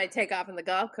anytime I take off in the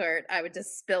golf cart, I would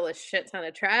just spill a shit ton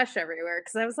of trash everywhere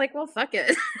because I was like, well, fuck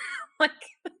it. Like,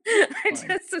 I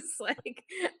just was like,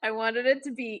 I wanted it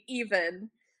to be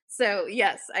even. So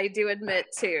yes, I do admit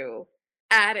to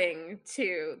adding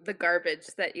to the garbage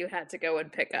that you had to go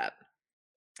and pick up.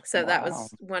 So that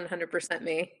was 100%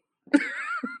 me.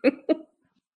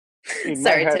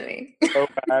 Sorry, Timmy. So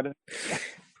bad.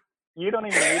 You don't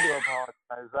even need to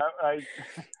apologize.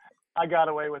 I got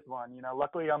away with one.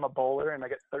 Luckily I'm a bowler and I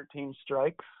get 13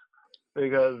 strikes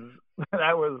because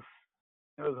it was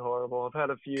horrible. I've had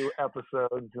a few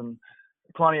episodes and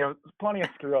plenty of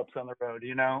screw ups on the road.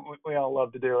 We all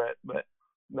love to do it, but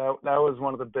that was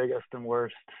one of the biggest and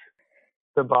worst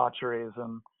debaucheries.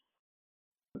 And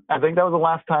I think that was the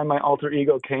last time my alter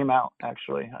ego came out.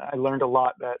 Actually, I learned a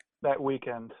lot that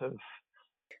weekend of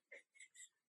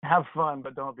have fun,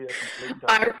 but don't be a complete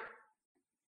dog.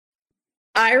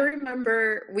 I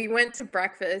remember we went to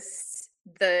breakfast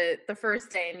the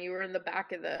first day, and you were in the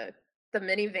back of the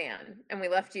minivan, and we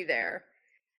left you there.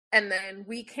 And then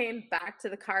we came back to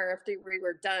the car after we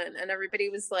were done, and everybody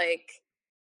was like,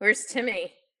 "Where's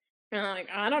Timmy?" And I'm like,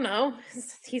 "I don't know.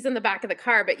 He's in the back of the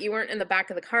car," but you weren't in the back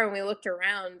of the car. When we looked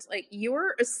around, like you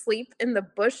were asleep in the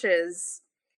bushes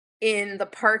in the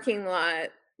parking lot,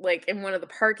 like in one of the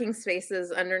parking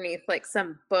spaces underneath like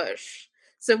some bush.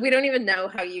 So we don't even know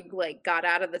how you like got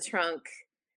out of the trunk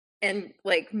and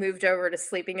like moved over to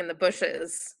sleeping in the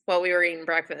bushes while we were eating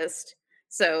breakfast.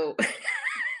 So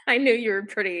I knew you were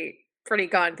pretty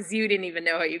gone because you didn't even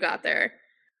know how you got there.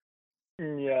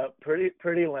 Yeah, pretty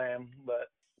lame, but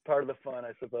part of the fun,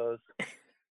 I suppose.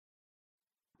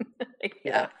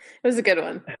 Yeah, it was a good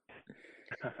one.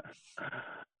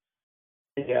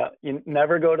 Yeah, you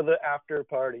never go to the after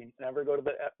party. Never go to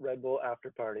the Red Bull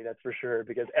after party, that's for sure,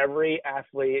 because every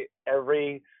athlete,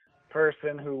 every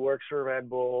person who works for Red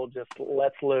Bull just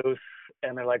lets loose,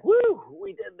 and they're like, woo,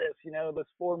 we did this, this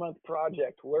 4-month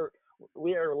project.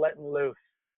 We are letting loose.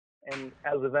 And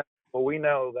as event, well, we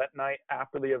know that night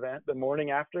after the event, the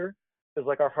morning after is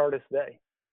like our hardest day.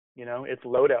 It's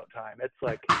loadout time. It's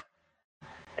like,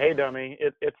 hey, dummy,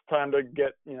 it's time to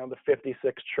get, the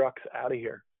 56 trucks out of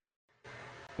here.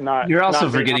 You're also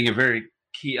forgetting a very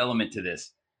key element to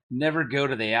this. Never go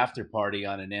to the after party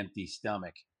on an empty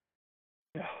stomach.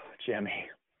 Oh, Jimmy.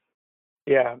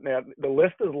 Yeah, the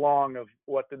list is long of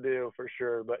what to do for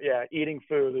sure. But yeah, eating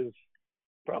food is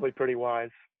probably pretty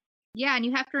wise. Yeah, and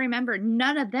you have to remember,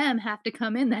 none of them have to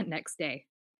come in that next day.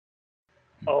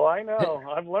 Oh, I know.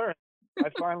 I've learned.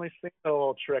 I've finally seen the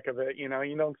little trick of it. You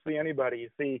don't see anybody. You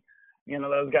see,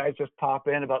 those guys just pop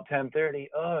in about 10:30.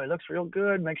 Oh, it looks real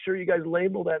good. Make sure you guys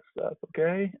label that stuff,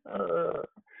 okay? And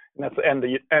that's the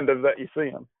end of that. You see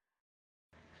them.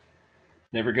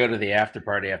 Never go to the after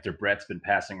party after Brett's been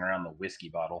passing around the whiskey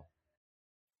bottle.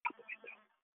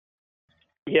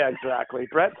 Yeah, exactly.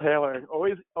 Brett Taylor.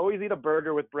 Always eat a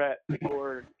burger with Brett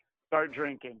before start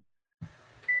drinking.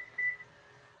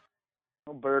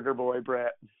 Oh, burger boy,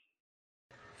 Brett.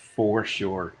 For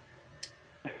sure.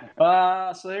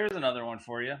 So here's another one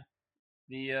for you.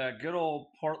 The good old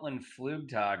Portland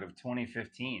Flugtag of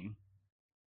 2015,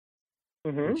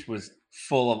 which was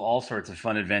full of all sorts of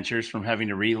fun adventures, from having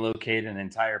to relocate an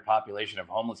entire population of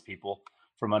homeless people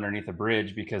from underneath a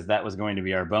bridge because that was going to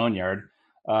be our boneyard,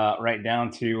 right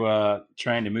down to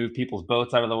trying to move people's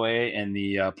boats out of the way and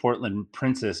the Portland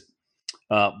Princess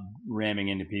ramming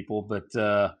into people. But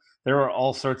there were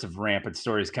all sorts of rampant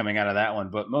stories coming out of that one.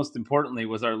 But most importantly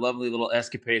was our lovely little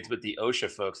escapades with the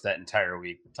OSHA folks that entire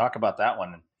week. Talk about that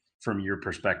one from your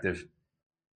perspective.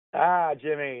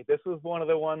 Jimmy, this was one of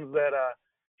the ones that,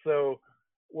 so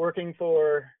working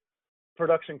for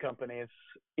production companies,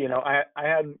 I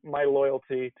had my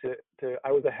loyalty to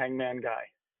I was a hangman guy.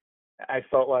 I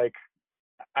felt like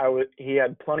he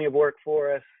had plenty of work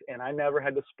for us, and I never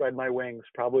had to spread my wings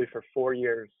probably for 4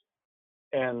 years.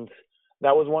 And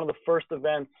that was one of the first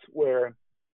events where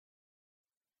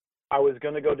I was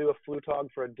going to go do a flutog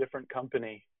for a different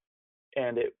company,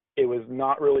 and it was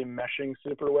not really meshing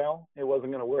super well. It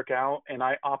wasn't going to work out, and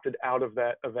I opted out of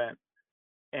that event.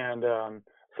 And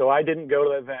so I didn't go to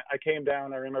the event. I came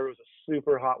down. I remember it was a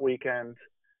super hot weekend,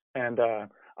 and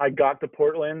I got to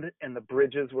Portland, and the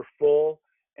bridges were full,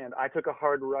 and I took a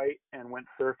hard right and went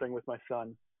surfing with my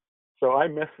son. So I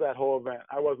missed that whole event.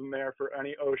 I wasn't there for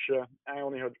any OSHA. I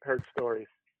only heard stories.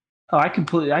 Oh, I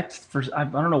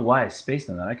don't know why I spaced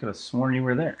on that. I could have sworn you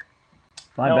were there.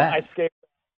 No, bad.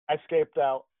 I escaped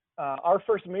out. Our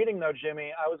first meeting, though,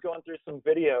 Jimmy, I was going through some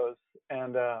videos,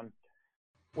 and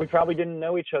we probably didn't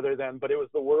know each other then, but it was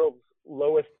the world's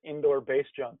lowest indoor base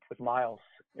jump with Miles.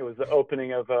 It was the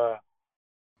opening of the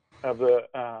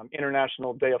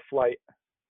International Day of Flight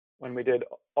when we did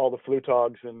all the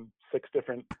flutogs in 6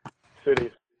 different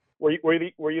cities. Were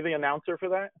you the announcer for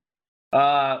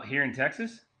that? Here in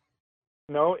Texas?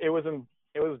 No, it was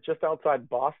just outside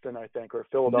Boston, I think, or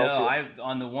Philadelphia. No,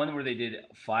 on the one where they did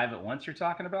 5 at once you're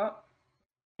talking about?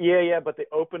 Yeah, but the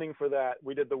opening for that,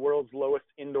 we did the world's lowest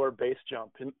indoor base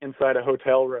jump inside a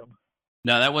hotel room.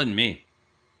 No, that wasn't me.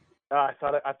 I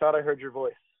thought I heard your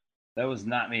voice. That was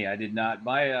not me. I did not.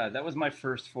 That was my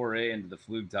first foray into the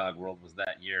Flugtag world. Was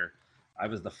that year? I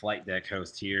was the flight deck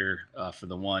host here for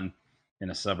the one in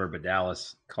a suburb of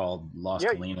Dallas called Las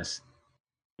Colinas.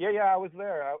 Yeah, I was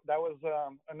there. That was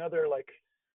another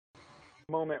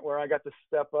moment where I got to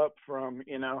step up from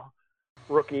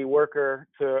rookie worker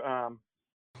to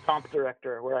comp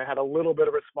director, where I had a little bit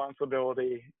of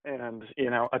responsibility and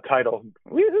a title.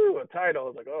 Woohoo, a title! I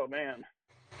was like, oh man.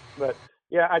 But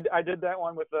yeah, I did that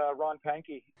one with Ron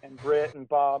Pankey and Britt and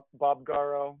Bob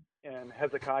Garrow and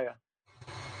Hezekiah.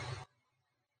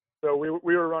 So we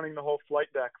were running the whole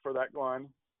flight deck for that one.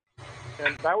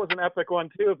 And that was an epic one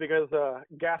too, because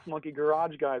Gas Monkey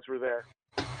Garage guys were there.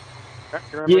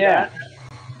 Remember that?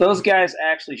 Those guys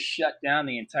actually shut down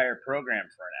the entire program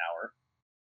for an hour.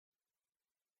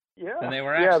 Yeah, and they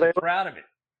were actually proud of it.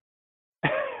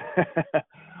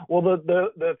 Well,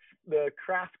 the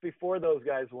craft before those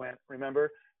guys went,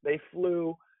 remember, they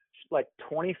flew like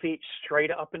 20 feet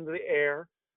straight up into the air,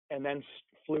 and then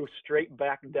flew straight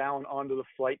back down onto the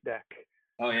flight deck.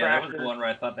 Oh yeah, that was the one where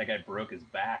I thought that guy broke his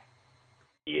back.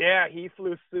 Yeah, he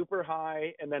flew super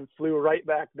high and then flew right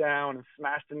back down and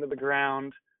smashed into the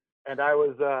ground. And I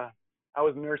was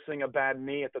nursing a bad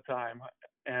knee at the time,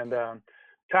 and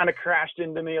kind of crashed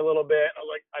into me a little bit.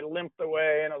 I limped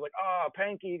away, and I was like, "Oh,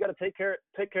 Panky, you got to take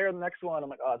care of the next one." I'm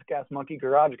like, "Oh, it's Gas Monkey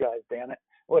Garage guys, damn it,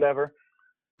 whatever."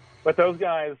 But those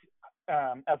guys,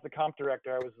 as the comp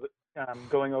director, I was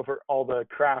going over all the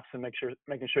crafts and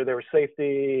making sure they were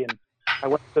safety. And I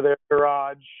went to their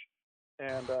garage,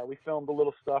 and we filmed a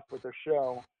little stuff with their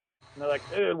show. And they're like,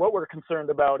 "Dude, what we're concerned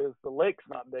about is the lake's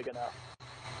not big enough."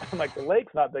 I'm like, "The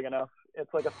lake's not big enough?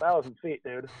 It's like 1,000 feet,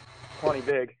 dude. Plenty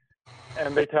big."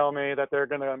 And they tell me that they're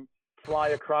going to fly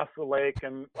across the lake,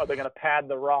 and are they going to pad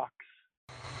the rocks?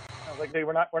 I was like, "Dude,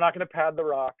 we're not going to pad the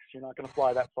rocks. You're not going to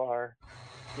fly that far,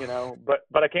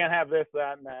 but I can't have this,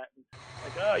 that, and that."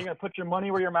 Like, "Oh, you're going to put your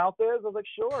money where your mouth is?" I was like,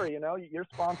 "Sure, you're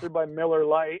sponsored by Miller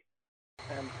Lite,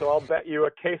 and so I'll bet you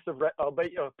a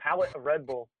pallet of Red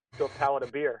Bull to a pallet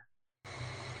of beer."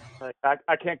 Like,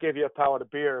 I can't give you a pallet of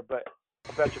beer, but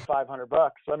I'll bet you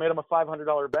 $500. So I made him a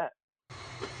 $500 bet.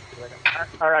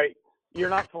 Like, all right, you're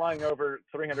not flying over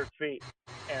 300 feet,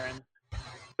 Aaron.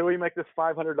 So we make this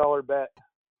 $500 bet.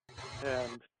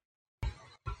 And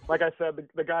like I said,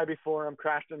 the guy before him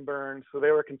crashed and burned, so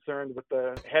they were concerned with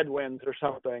the headwinds or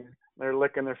something. They're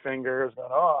licking their fingers,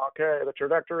 going, "Oh, okay, the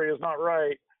trajectory is not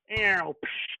right."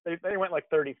 They went like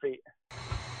 30 feet.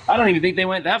 I don't even think they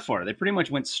went that far. They pretty much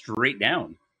went straight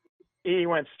down. He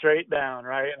went straight down,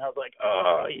 right? And I was like,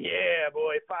 "Oh yeah,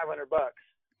 boy, $500."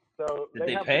 So Did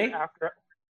they pay?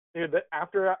 Dude, the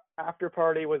after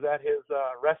party was at his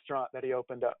restaurant that he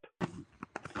opened up,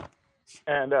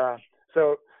 and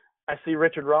so I see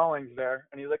Richard Rawlings there,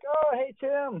 and he's like, "Oh, hey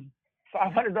Tim,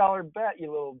 $500 bet,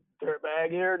 you little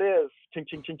dirtbag. Here it is. Chink,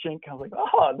 chink, chink, chink." I was like,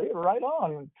 "Oh, dude, right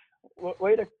on.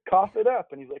 Way to cough it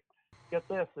up." And he's like, "Get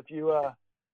this, if you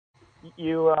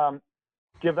you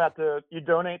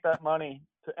donate that money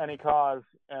to any cause,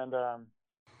 and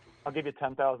I'll give you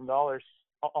 $10,000.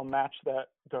 I'll match that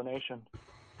donation."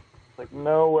 Like,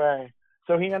 no way.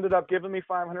 So he ended up giving me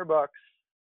 $500.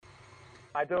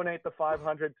 I donate the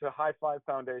 500 to High Five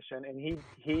Foundation, and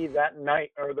he that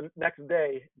night or the next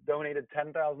day donated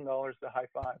 $10,000 to High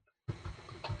Five,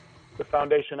 the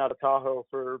foundation out of Tahoe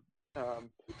for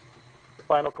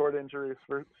spinal cord injuries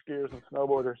for skiers and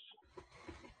snowboarders.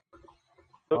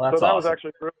 So, well, that's so that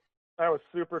awesome. that was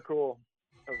super cool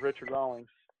of Richard Rawlings.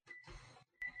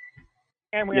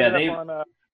 And we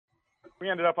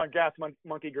ended up on Gas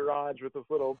Monkey Garage with this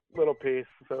little piece.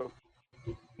 So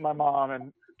my mom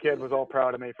and kid was all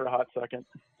proud of me for a hot second.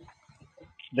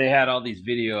 They had all these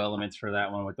video elements for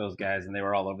that one with those guys, and they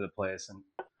were all over the place. And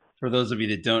for those of you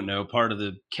that don't know, part of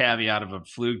the caveat of a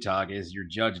Flugtag is you're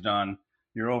judged on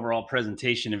your overall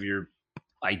presentation of your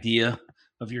idea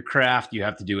of your craft. You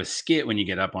have to do a skit when you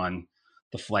get up on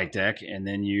the flight deck, and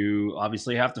then you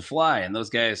obviously have to fly. And those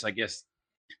guys, I guess,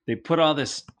 they put all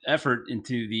this effort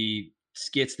into the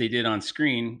skits they did on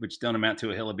screen, which don't amount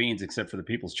to a hill of beans except for the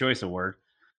People's Choice Award.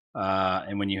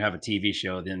 And when you have a TV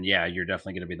show, then yeah, you're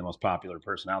definitely going to be the most popular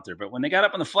person out there. But when they got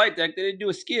up on the flight deck, they didn't do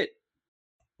a skit.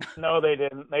 No, they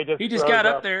didn't. He just got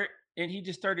up there and he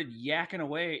just started yakking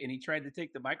away, and he tried to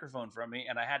take the microphone from me,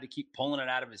 and I had to keep pulling it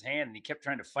out of his hand, and he kept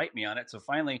trying to fight me on it. So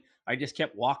finally, I just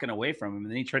kept walking away from him,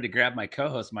 and then he tried to grab my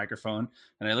co-host microphone,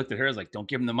 and I looked at her, I was like, "Don't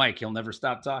give him the mic. He'll never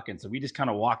stop talking." So we just kind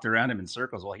of walked around him in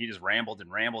circles while he just rambled and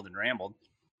rambled and rambled.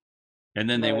 And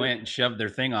then they went and shoved their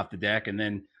thing off the deck, and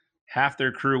then half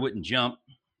their crew wouldn't jump.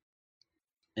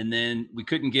 And then we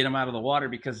couldn't get them out of the water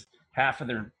because half of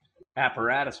their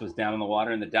apparatus was down in the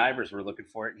water, and the divers were looking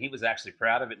for it. And he was actually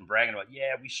proud of it and bragging about,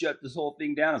 "Yeah, we shut this whole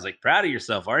thing down." I was like, "Proud of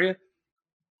yourself, are you?"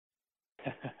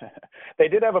 They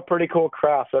did have a pretty cool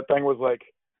craft. That thing was like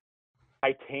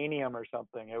titanium or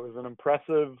something. It was an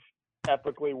impressive,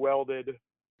 epically welded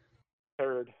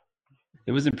turd.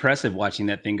 It was impressive watching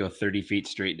that thing go 30 feet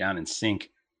straight down and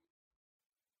sink.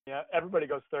 Yeah, everybody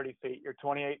goes 30 feet. You're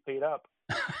 28 feet up.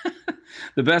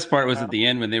 The best part was at the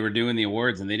end when they were doing the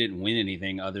awards and they didn't win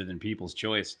anything other than People's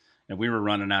Choice. And we were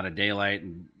running out of daylight,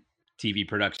 and TV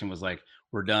production was like,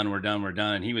 "We're done, we're done, we're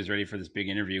done." And he was ready for this big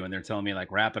interview, and they're telling me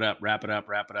like, wrap it up,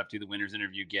 do the winner's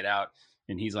interview, get out.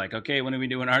 And he's like, "Okay, when are we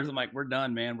doing ours?" I'm like, "We're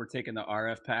done, man. We're taking the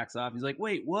RF packs off." He's like,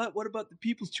 "Wait, what? What about the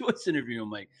People's Choice interview?" I'm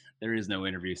like, "There is no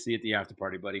interview. See you at the after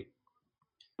party, buddy."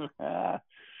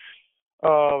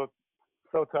 Oh,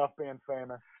 so tough being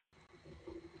famous.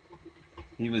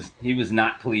 He was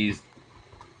not pleased.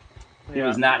 He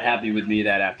was not happy with me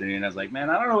that afternoon. I was like, "Man,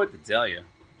 I don't know what to tell you.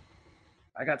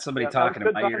 I got somebody talking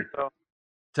in my ear,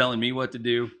 telling me what to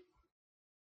do.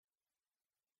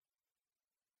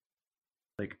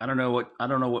 Like, I don't know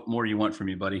what more you want from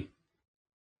me, buddy."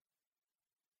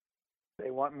 They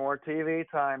want more TV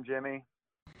time, Jimmy.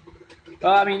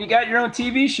 I mean, you got your own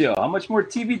TV show. How much more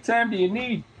TV time do you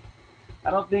need?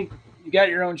 I don't think you got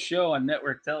your own show on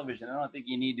network television. I don't think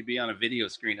you need to be on a video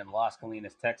screen in Las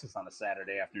Colinas, Texas on a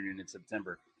Saturday afternoon in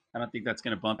September. I don't think that's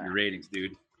going to bump your ratings,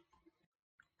 dude.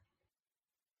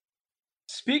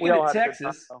 Speaking of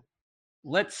Texas,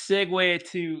 let's segue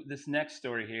to this next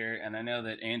story here. And I know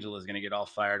that Angela's going to get all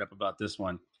fired up about this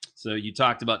one. So you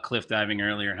talked about cliff diving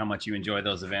earlier and how much you enjoy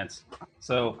those events.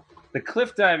 So the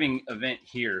cliff diving event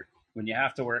here, when you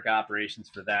have to work operations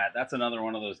for that, that's another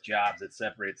one of those jobs that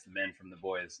separates the men from the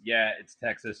boys. Yeah, it's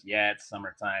Texas. Yeah, it's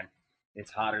summertime. It's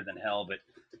hotter than hell. But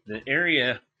the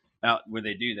area out where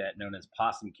they do that, known as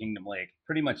Possum Kingdom Lake,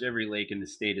 pretty much every lake in the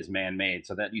state is man-made.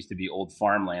 So that used to be old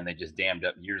farmland they just dammed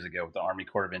up years ago with the Army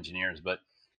Corps of Engineers. But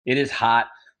it is hot.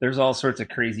 There's all sorts of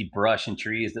crazy brush and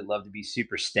trees that love to be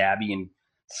super stabby and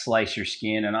slice your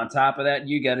skin. And on top of that,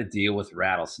 you got to deal with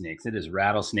rattlesnakes. It is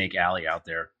Rattlesnake Alley out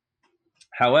there.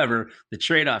 However, the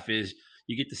trade-off is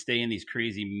you get to stay in these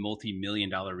crazy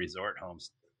multi-million-dollar resort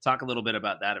homes. Talk a little bit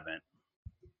about that event.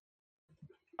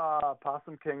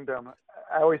 Possum Kingdom.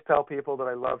 I always tell people that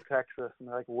I love Texas, and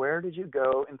they're like, "Where did you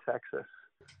go in Texas?"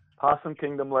 Possum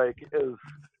Kingdom Lake is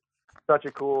such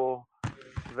a cool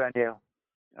venue.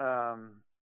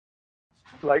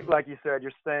 Like you said,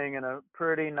 you're staying in a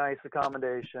pretty nice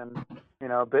accommodation,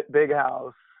 big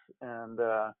house, and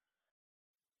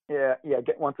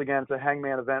once again, it's a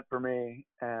hangman event for me,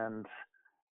 and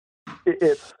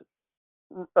it's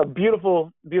a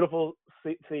beautiful, beautiful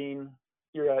scene.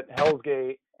 You're at Hell's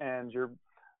Gate, and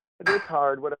it's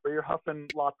hard, whatever. You're huffing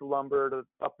lots of lumber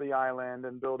up the island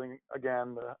and building,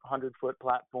 again, the 100-foot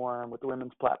platform with the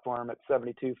women's platform at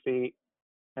 72 feet.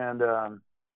 And,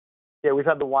 yeah, we've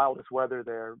had the wildest weather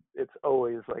there. It's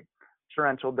always like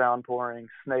torrential downpouring,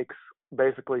 snakes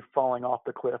basically falling off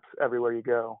the cliffs everywhere you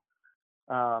go.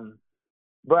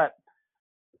 But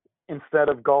instead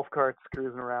of golf carts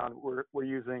cruising around, we're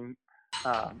using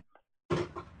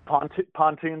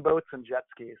pontoon boats and jet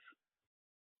skis.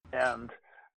 And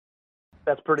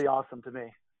that's pretty awesome to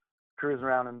me, cruising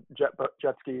around in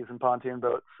jet skis and pontoon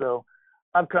boats. So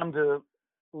I've come to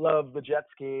love the jet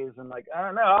skis, and like, I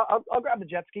don't know, I'll grab the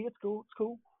jet ski. It's cool.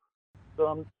 So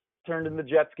I'm turned into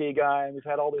jet ski guy, and we've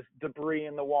had all this debris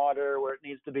in the water where it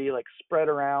needs to be like spread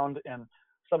around, and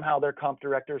somehow their comp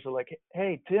directors are like,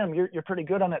 hey, Tim, you're pretty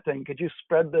good on that thing. Could you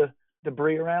spread the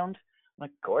debris around? I'm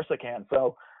like, of course I can.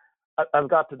 So I've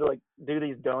got to do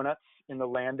these donuts in the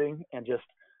landing and just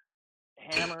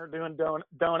hammer doing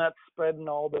donuts, spreading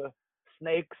all the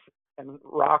snakes and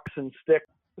rocks and sticks.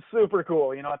 Super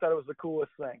cool. I thought it was the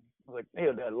coolest thing. I was like, hey,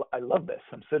 I love this.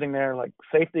 I'm sitting there like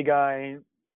safety guy,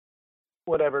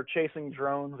 whatever, chasing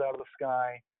drones out of the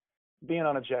sky, being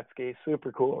on a jet ski.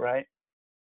 Super cool, right?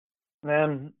 And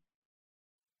then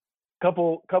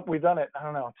couple we've done it, I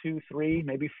don't know, 2, 3,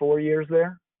 maybe 4 years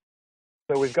there.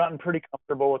 So we've gotten pretty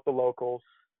comfortable with the locals,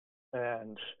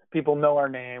 and people know our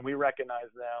name. We recognize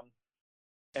them.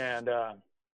 And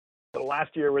the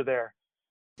last year we're there,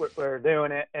 we're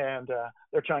doing it, and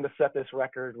they're trying to set this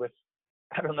record with,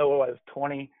 I don't know what it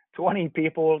was, 20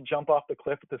 people jump off the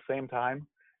cliff at the same time,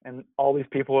 and all these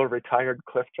people are retired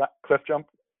cliff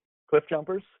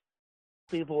jumpers.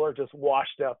 People are just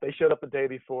washed up. They showed up the day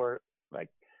before, like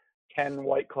 10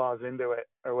 White Claws into it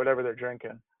or whatever they're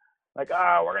drinking. Like,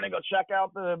 we're gonna go check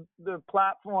out the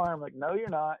platform. Like, no, you're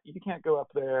not. You can't go up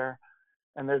there.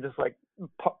 And they're just like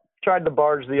tried to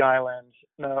barge the island.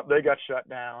 No, they got shut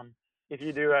down. If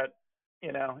you do that,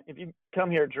 if you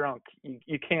come here drunk,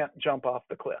 you can't jump off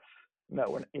the cliff.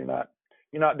 No, you're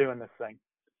not doing this thing.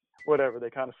 Whatever. They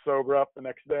kind of sober up the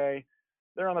next day.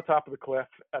 They're on the top of the cliff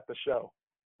at the show.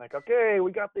 Like, okay,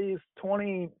 we got these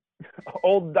 20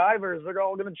 old divers. They're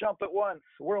all going to jump at once.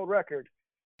 World record.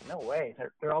 No way.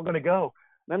 They're all going to go.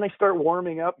 Then they start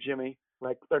warming up, Jimmy.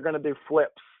 Like, they're going to do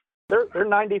flips. They're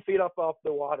 90 feet up off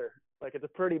the water. Like, it's a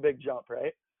pretty big jump,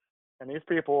 right? And these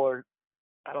people are,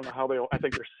 I don't know how I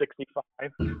think they're 65.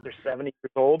 They're 70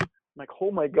 years old. I'm like,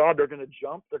 oh my God, they're going to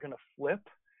jump. They're going to flip.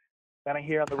 Then I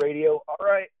hear on the radio, all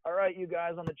right, you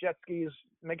guys on the jet skis,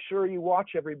 make sure you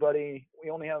watch everybody.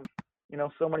 We only have,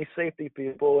 so many safety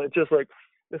people. It's just like,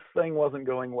 this thing wasn't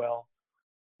going well.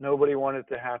 Nobody wanted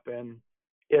it to happen.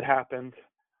 It happened.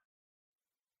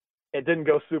 It didn't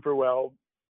go super well.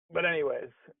 But anyways,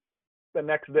 the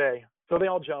next day, so they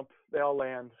all jump, they all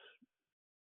land.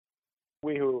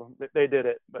 They did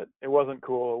it, but it wasn't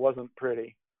cool. It wasn't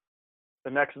pretty.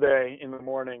 The next day in the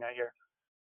morning, I hear,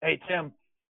 hey, Tim,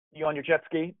 you on your jet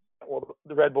ski? Well,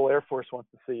 the Red Bull Air Force wants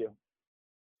to see you.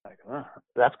 I'm like,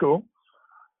 that's cool.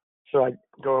 So I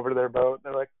go over to their boat.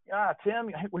 They're like,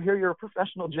 Tim, we hear you're a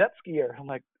professional jet skier. I'm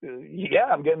like, yeah,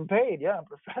 I'm getting paid. Yeah, I'm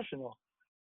professional.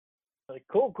 Like,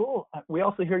 cool. We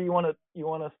also hear you want us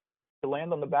to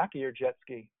land on the back of your jet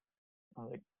ski.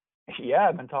 I'm like, yeah,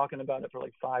 I've been talking about it for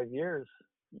like 5 years.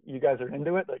 You guys are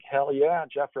into it? Like, hell yeah,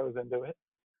 Jeffro's into it.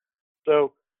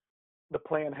 So the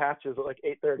plan hatches at like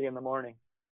 8:30 in the morning,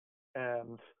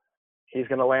 and he's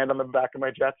going to land on the back of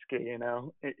my jet ski,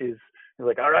 He's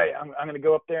like, all right, I'm going to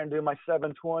go up there and do my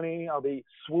 720. I'll be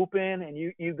swooping, and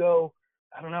you go,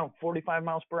 I don't know, 45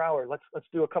 miles per hour. Let's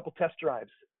do a couple test drives.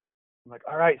 I'm like,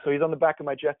 all right. So he's on the back of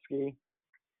my jet ski,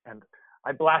 and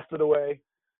I blasted away,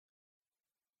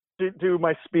 do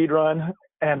my speed run,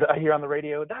 and I hear on the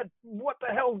radio, what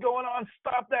the hell's going on?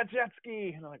 Stop that jet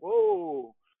ski. And I'm like,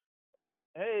 whoa,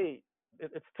 hey,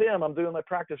 it's Tim. I'm doing my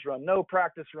practice run. No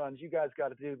practice runs. You guys got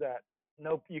to do that.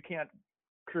 Nope, you can't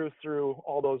cruise through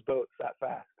all those boats that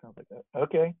fast. I was like,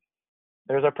 okay,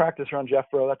 there's our practice run,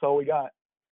 Jeffro. That's all we got.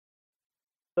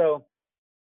 So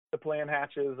the plan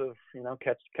hatches of,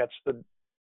 catch the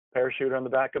parachuter on the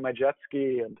back of my jet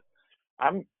ski, and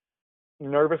I'm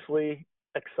nervously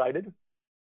excited,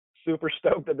 super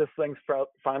stoked that this thing's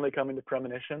finally coming to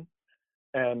premonition.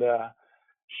 And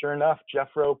sure enough,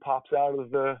 Jeffro pops out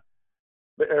of the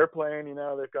airplane.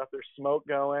 They've got their smoke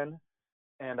going,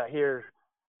 and I hear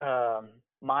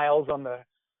Miles on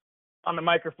the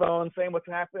microphone saying what's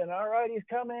happening. All right, he's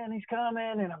coming.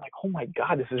 And I'm like, oh my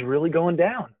God, this is really going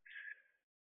down.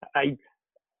 I'm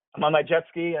on my jet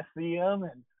ski. I see him,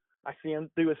 and I see him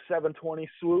do his 720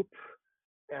 swoop.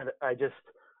 and I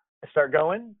start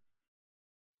going.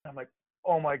 I'm like,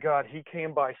 oh my God, he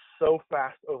came by so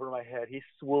fast over my head. He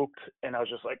swooped, and I was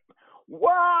just like,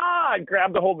 wow! I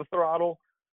grabbed a hold of the throttle.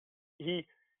 He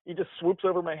just swoops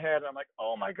over my head. I'm like,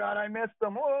 oh my God, I missed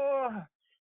him. Whoa!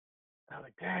 I'm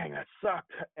like, dang, that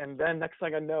sucked. And then next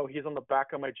thing I know, he's on the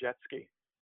back of my jet ski.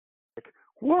 Like,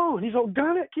 whoa, and he's all,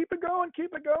 got it, keep it going,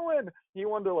 keep it going. He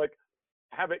wanted to like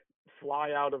have it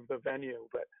fly out of the venue,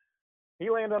 but he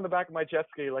landed on the back of my jet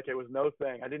ski like it was no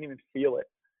thing. I didn't even feel it.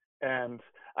 And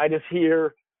I just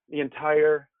hear the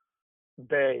entire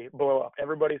bay blow up.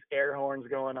 Everybody's air horns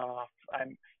going off.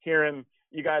 I'm hearing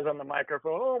you guys on the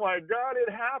microphone, oh my God,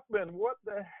 it happened. What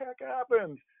the heck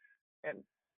happened? And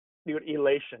dude,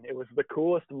 elation. It was the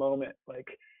coolest moment. Like,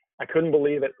 I couldn't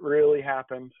believe it really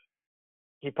happened.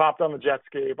 He popped on the jet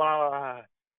ski, blah,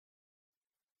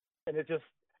 and it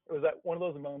was that one of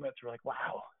those moments where like,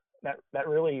 wow, that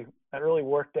really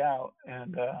worked out.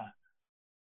 And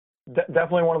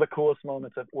definitely one of the coolest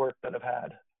moments at work that I've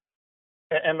had.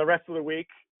 And the rest of the week,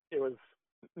 it was,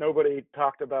 nobody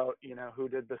talked about, who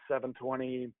did the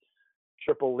 720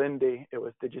 triple Lindy. It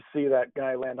was, did you see that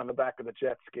guy land on the back of the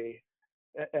jet ski?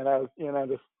 And I was,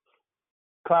 just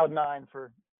cloud nine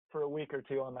for a week or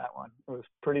two on that one. It was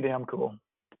pretty damn cool.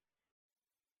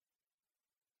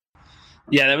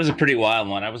 Yeah, that was a pretty wild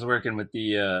one. I was working with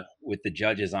the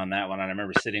judges on that one. And I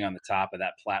remember sitting on the top of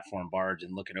that platform barge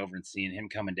and looking over and seeing him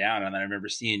coming down. And then I remember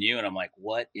seeing you, and I'm like,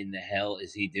 what in the hell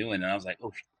is he doing? And I was like,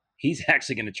 oh, he's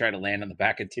actually going to try to land on the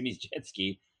back of Timmy's jet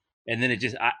ski. And then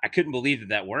I couldn't believe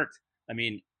that worked. I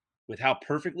mean, with how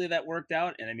perfectly that worked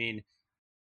out. And I mean,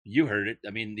 you heard it.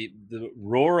 I mean, the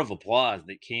roar of applause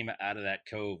that came out of that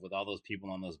cove with all those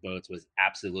people on those boats was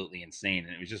absolutely insane.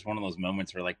 And it was just one of those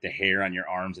moments where like the hair on your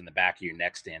arms and the back of your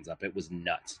neck stands up. It was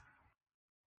nuts.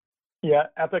 Yeah,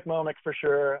 epic moment for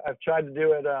sure. I've tried to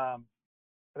do it, I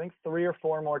think 3 or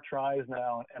 4 more tries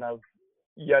now, and I've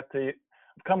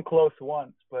come close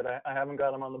once, but I haven't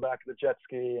got him on the back of the jet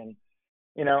ski. And,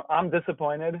 I'm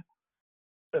disappointed.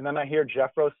 And then I hear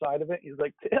Jeffro's side of it. He's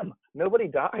like, Tim, nobody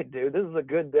died, dude. This is a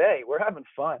good day. We're having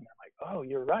fun. I'm like, oh,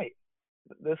 you're right.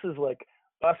 This is like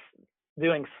us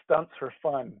doing stunts for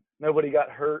fun. Nobody got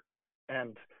hurt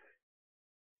and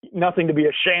nothing to be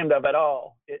ashamed of at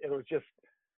all. It was just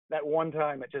that one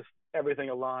time, everything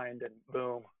aligned and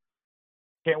boom.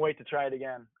 Can't wait to try it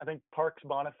again. I think Parks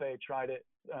Bonifay tried it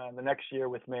the next year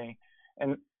with me,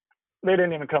 and they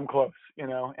didn't even come close,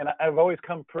 and I've always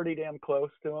come pretty damn close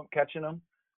to them, catching them.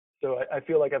 So I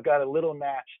feel like I've got a little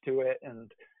match to it,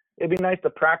 and it'd be nice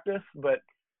to practice, but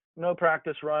no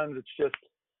practice runs. It's just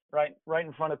right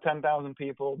in front of 10,000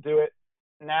 people. Do it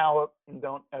now and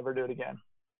don't ever do it again.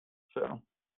 So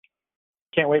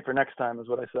can't wait for next time is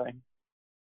what I say.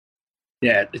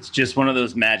 Yeah, it's just one of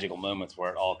those magical moments where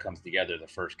it all comes together the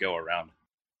first go around.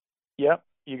 Yep,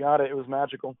 you got it. It was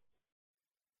magical.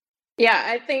 Yeah,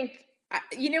 I think,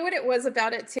 you know what it was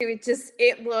about it too?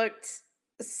 It looked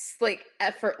like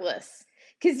effortless,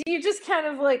 because you just kind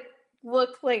of like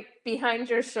looked like behind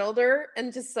your shoulder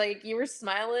and just like you were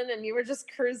smiling and you were just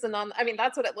cruising on. I mean,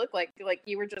 that's what it looked like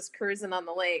you were just cruising on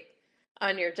the lake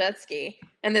on your jet ski,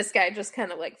 and this guy just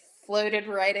kind of like floated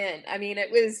right in. I mean,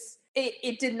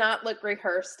 it did not look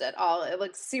rehearsed at all. It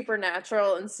looked super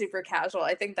natural and super casual.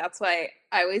 I think that's why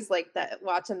I always like that,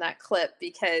 watching that clip,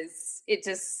 because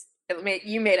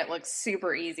you made it look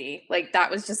super easy. Like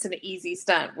that was just an easy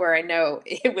stunt, where I know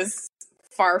it was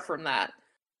far from that.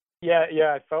 Yeah,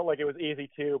 I felt like it was easy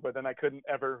too, but then I couldn't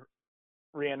ever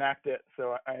reenact it.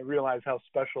 So I realized how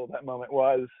special that moment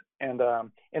was. And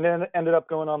then ended up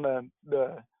going on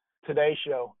the Today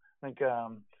Show. I think,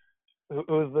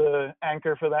 who's the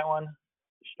anchor for that one?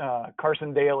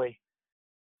 Carson Daly.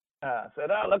 Said,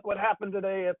 oh, look what happened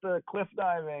today at the cliff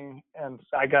diving. And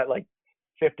I got like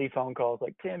 50 phone calls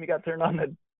like, Tim, you got turned on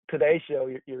the Today Show.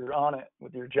 You're on it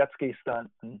with your jet ski stunt.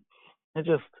 And it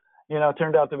just,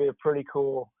 turned out to be a pretty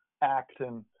cool act.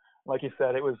 And like you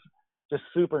said, it was just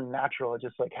super natural. It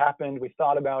just like happened. We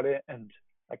thought about it and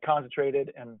I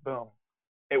concentrated and boom,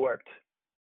 it worked.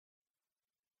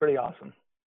 Pretty awesome.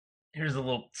 Here's a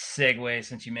little segue,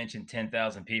 since you mentioned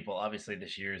 10,000 people. Obviously,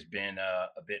 this year has been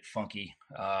a bit funky,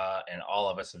 and all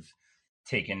of us have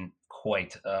taken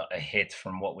quite a hit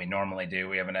from what we normally do.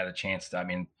 We haven't had a chance to, I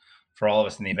mean, for all of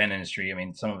us in the event industry, I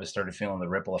mean, some of us started feeling the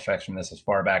ripple effects from this as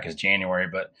far back as January,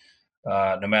 but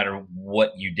no matter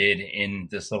what you did in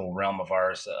this little realm of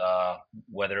ours,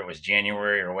 whether it was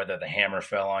January or whether the hammer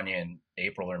fell on you in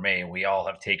April or May, we all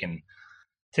have taken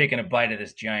a bite of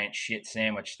this giant shit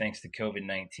sandwich thanks to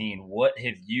COVID-19. What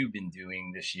have you been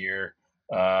doing this year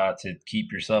to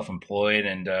keep yourself employed,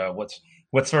 and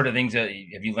What sort of things have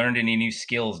you learned? Any new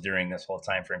skills during this whole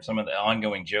time frame? Some of the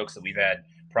ongoing jokes that we've had,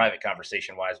 private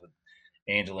conversation wise, with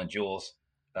Angel and Jules,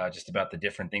 just about the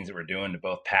different things that we're doing to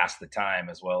both pass the time,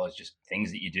 as well as just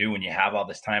things that you do when you have all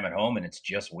this time at home and it's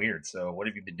just weird. So, what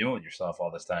have you been doing with yourself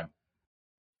all this time?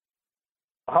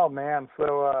 Oh man,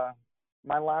 so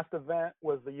my last event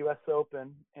was the U.S.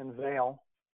 Open in Vail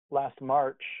last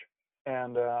March,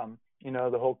 and the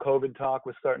whole COVID talk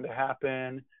was starting to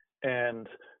happen, and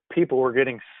people were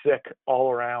getting sick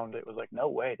all around. It was like, no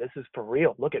way, this is for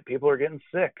real. Look at people are getting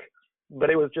sick, but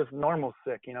it was just normal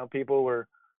sick. People were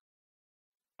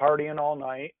partying all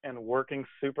night and working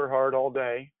super hard all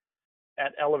day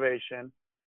at elevation,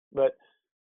 but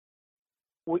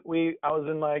I was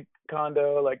in my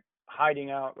condo, like hiding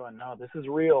out, going, no, this is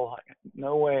real.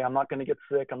 No way, I'm not going to get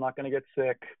sick. I'm not going to get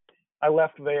sick. I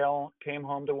left Vail, came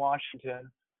home to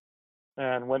Washington,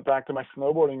 and went back to my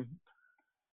snowboarding.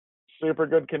 Super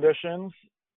good conditions.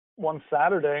 One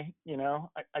Saturday,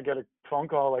 I get a phone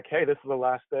call like, hey, this is the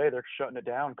last day. They're shutting it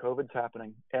down. COVID's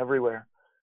happening everywhere.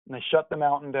 And they shut the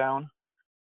mountain down,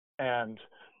 and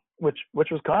which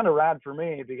was kind of rad for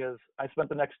me, because I spent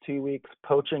the next 2 weeks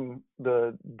poaching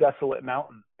the desolate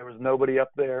mountain. There was nobody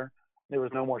up there. There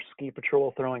was no more ski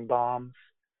patrol throwing bombs.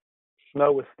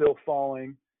 Snow was still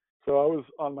falling. So I was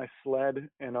on my sled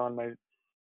and on my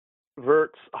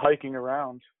verts hiking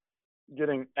around,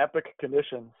 getting epic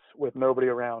conditions with nobody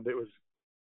around. It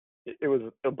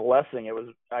was a blessing.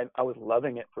 I was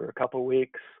loving it for a couple of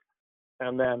weeks,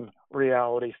 and then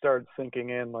reality started sinking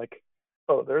in, like,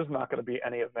 oh, there's not going to be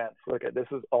any events. Look at this,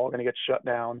 is all going to get shut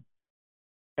down.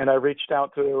 And I reached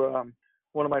out to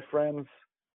one of my friends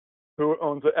who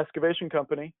owns an excavation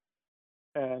company,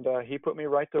 and he put me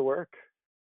right to work.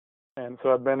 And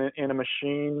so I've been in a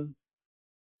machine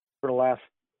for the last,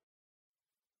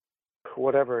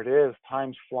 whatever it is,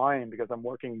 time's flying, because I'm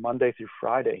working Monday through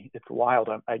Friday. It's wild.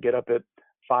 I get up at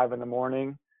 5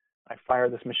 a.m. I fire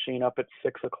this machine up at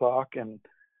 6 o'clock, and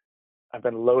I've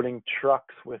been loading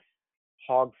trucks with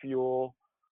hog fuel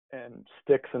and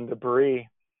sticks and debris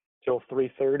till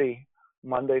 3:30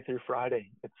 Monday through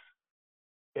Friday.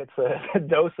 It's a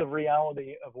dose of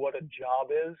reality of what a job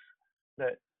is.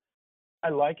 That I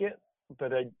like it,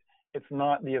 but it's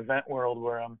not the event world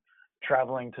where I'm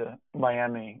traveling to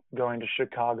Miami, going to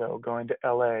Chicago, going to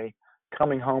LA,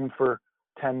 coming home for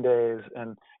 10 days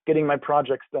and getting my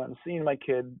projects done, seeing my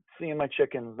kid, seeing my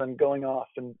chickens, then going off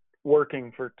and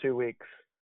working for 2 weeks,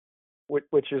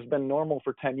 which has been normal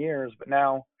for 10 years. But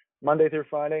now, Monday through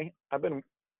Friday, I've been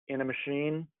in a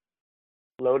machine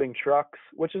loading trucks,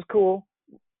 which is cool.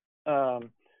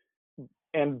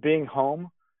 And being home,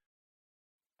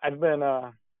 I've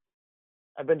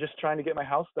been just trying to get my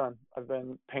house done. I've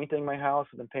been painting my house.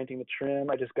 I've been painting the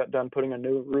trim. I just got done putting a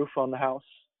new roof on the house.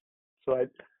 So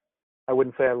I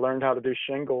wouldn't say I learned how to do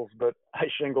shingles, but I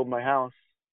shingled my house.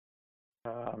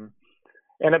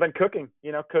 And I've been cooking,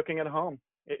 cooking at home.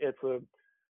 It's a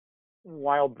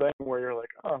wild thing where you're like,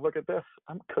 oh, look at this.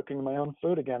 I'm cooking my own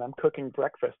food again. I'm cooking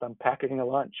breakfast. I'm packing a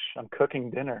lunch. I'm cooking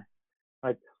dinner.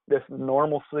 Like, this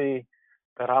normalcy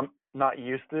that I'm not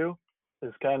used to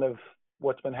is kind of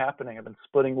what's been happening. I've been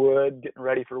splitting wood, getting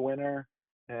ready for winter,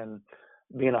 and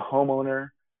being a homeowner.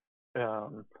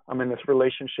 I'm in this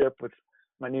relationship with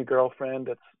my new girlfriend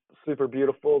that's super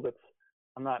beautiful.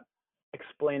 I'm not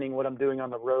explaining what I'm doing on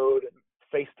the road and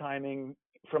FaceTiming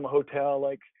from a hotel,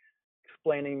 like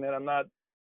explaining that I'm not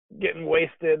getting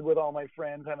wasted with all my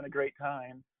friends having a great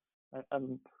time.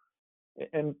 And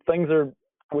things are,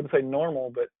 I wouldn't say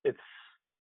normal, but it's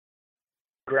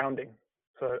grounding.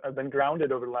 So I've been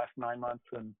grounded over the last 9 months,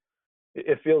 and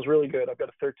it feels really good. I've got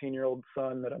a 13-year-old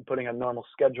son that I'm putting a normal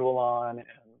schedule on, and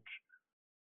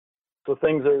so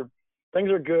things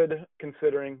are good,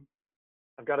 considering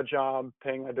I've got a job,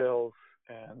 paying my bills,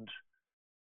 and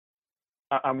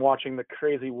I'm watching the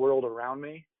crazy world around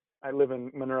me. I live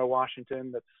in Monroe,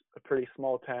 Washington. That's a pretty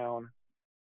small town,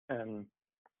 and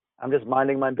I'm just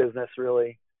minding my business,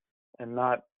 really, and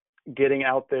not getting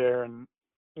out there and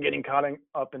getting caught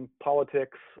up in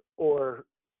politics or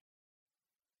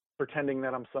pretending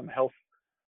that I'm some health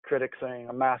critic saying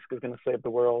a mask is going to save the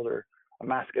world or a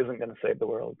mask isn't going to save the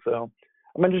world. So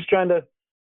I'm just trying to,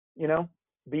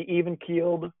 be even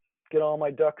keeled, get all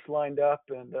my ducks lined up,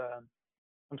 and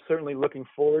I'm certainly looking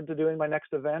forward to doing my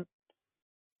next event.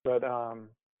 But I'm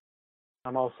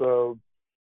also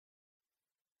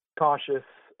cautious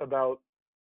about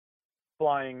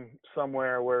flying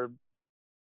somewhere where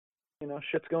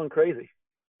shit's going crazy.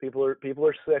 People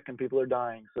are sick and people are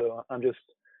dying. So I'm just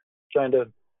trying to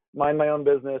mind my own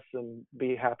business and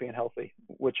be happy and healthy,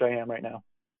 which I am right now.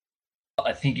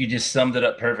 I think you just summed it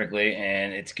up perfectly,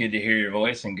 and it's good to hear your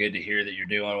voice and good to hear that you're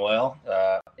doing well.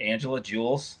 Angela,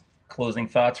 Jules, closing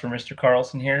thoughts for Mr.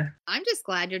 Carlson here? I'm just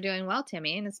glad you're doing well,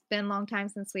 Timmy, and it's been a long time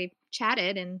since we've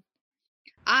chatted, and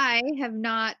I have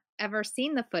not ever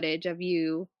seen the footage of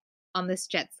you on this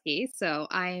jet ski, so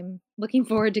I'm looking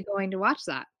forward to going to watch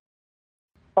that.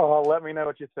 Oh, let me know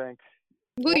what you think.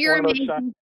 Well, you're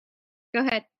amazing. Go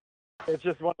ahead. It's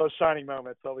just one of those shining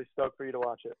moments. I'll be stoked for you to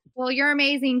watch it. Well, you're an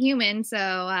amazing human, so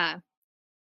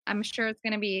I'm sure it's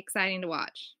going to be exciting to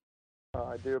watch.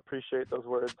 I do appreciate those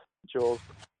words, Jules.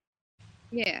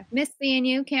 Yeah, miss seeing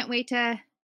you. Can't wait to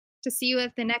see you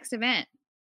at the next event.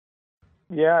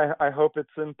 Yeah, I hope it's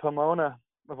in Pomona,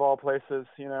 of all places.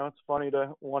 You know, it's funny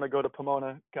to want to go to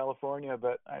Pomona, California,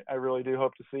 but I really do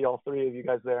hope to see all three of you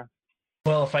guys there.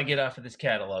 Well, if I get off of this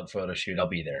catalog photo shoot, I'll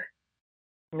be there.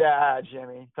 Yeah,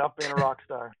 Jimmy, tough being a rock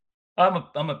star. I'm a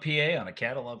PA on a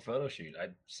catalog photo shoot. I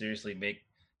seriously make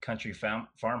country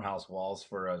farmhouse walls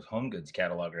for a home goods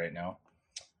catalog right now.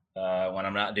 When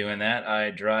I'm not doing that,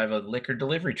 I drive a liquor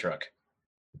delivery truck.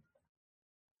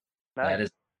 Nice.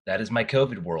 That is my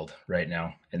COVID world right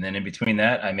now. And then in between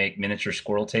that, I make miniature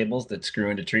squirrel tables that screw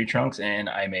into tree trunks, and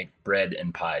I make bread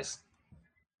and pies.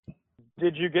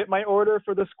 Did you get my order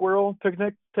for the squirrel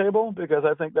picnic table? Because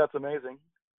I think that's amazing.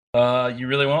 You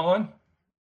really want one?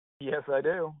 Yes, I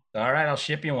do. All right, I'll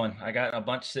ship you one. I got a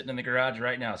bunch sitting in the garage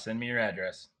right now. Send me your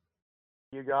address.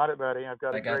 You got it, buddy. I've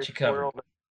got a great squirrel.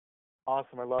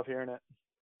 Awesome. I love hearing it.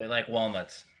 They like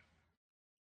walnuts.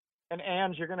 And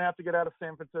Ange, you're going to have to get out of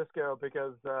San Francisco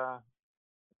because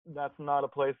that's not a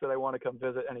place that I want to come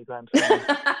visit anytime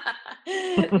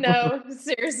soon. No,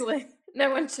 seriously. No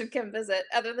one should come visit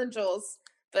other than Jules.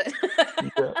 But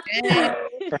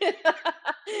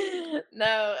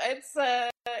no, it's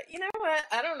you know what?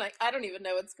 I don't even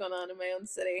know what's going on in my own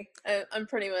city. I'm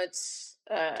pretty much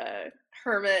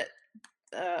hermit,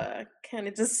 kind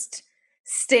of just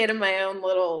stay in my own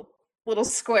little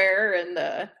square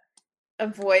and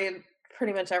avoid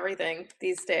pretty much everything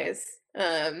these days.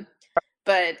 And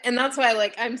that's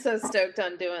why I'm so stoked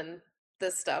on doing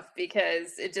this stuff,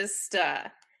 because it just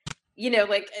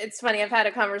it's funny. I've had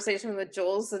a conversation with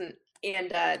Jules, and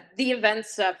the event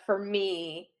stuff for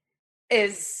me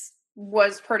was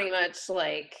pretty much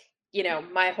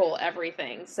my whole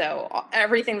everything. So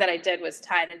everything that I did was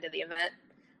tied into the event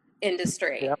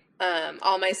industry. Yep.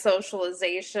 All my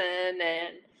socialization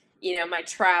and my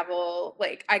travel,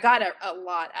 I got a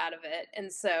lot out of it.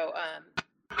 And so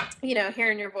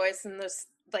hearing your voice and this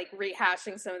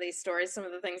rehashing some of these stories, some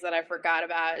of the things that I forgot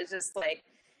about, is just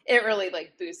it really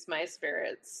boosts my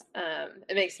spirits.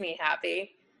 It makes me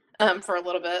happy for a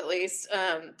little bit at least,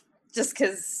 just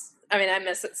because I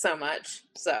miss it so much.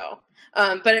 So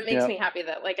but it makes me happy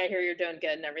that I hear you're doing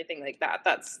good and everything like that.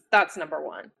 That's number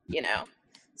one,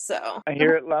 so I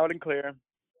hear it loud and clear.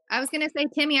 I was gonna say,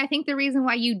 Timmy, I think the reason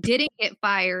why you didn't get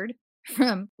fired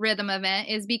from Rhythm Event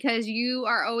is because you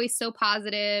are always so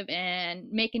positive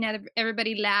and making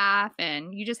everybody laugh,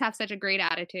 and you just have such a great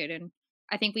attitude. And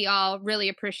I think we all really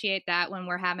appreciate that when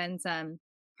we're having some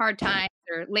hard times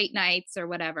or late nights or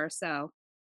whatever. So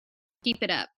keep it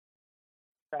up.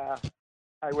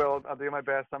 I will. I'll do my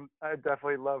best. I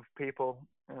definitely love people,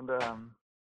 and I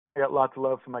got lots of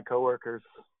love for my coworkers.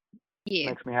 Yeah,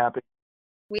 makes me happy.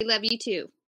 We love you too.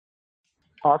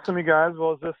 Awesome, you guys.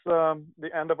 Well, is this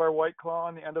the end of our White Claw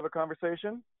and the end of a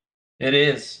conversation? It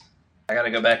is. I got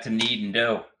to go back to knead and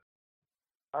dough.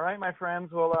 All right, my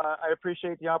friends. Well, I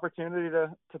appreciate the opportunity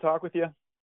to talk with you.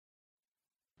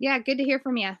 Yeah, good to hear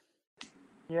from you.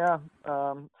 Yeah.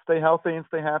 Stay healthy and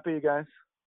stay happy, you guys.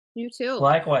 You too.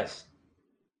 Likewise.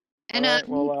 And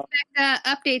expect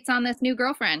updates on this new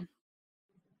girlfriend.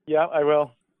 Yeah, I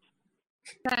will.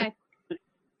 Okay.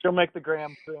 She'll make the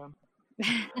gram soon.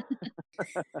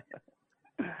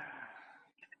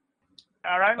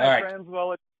 All right, my friends.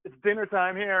 Well, it's dinner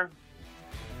time here.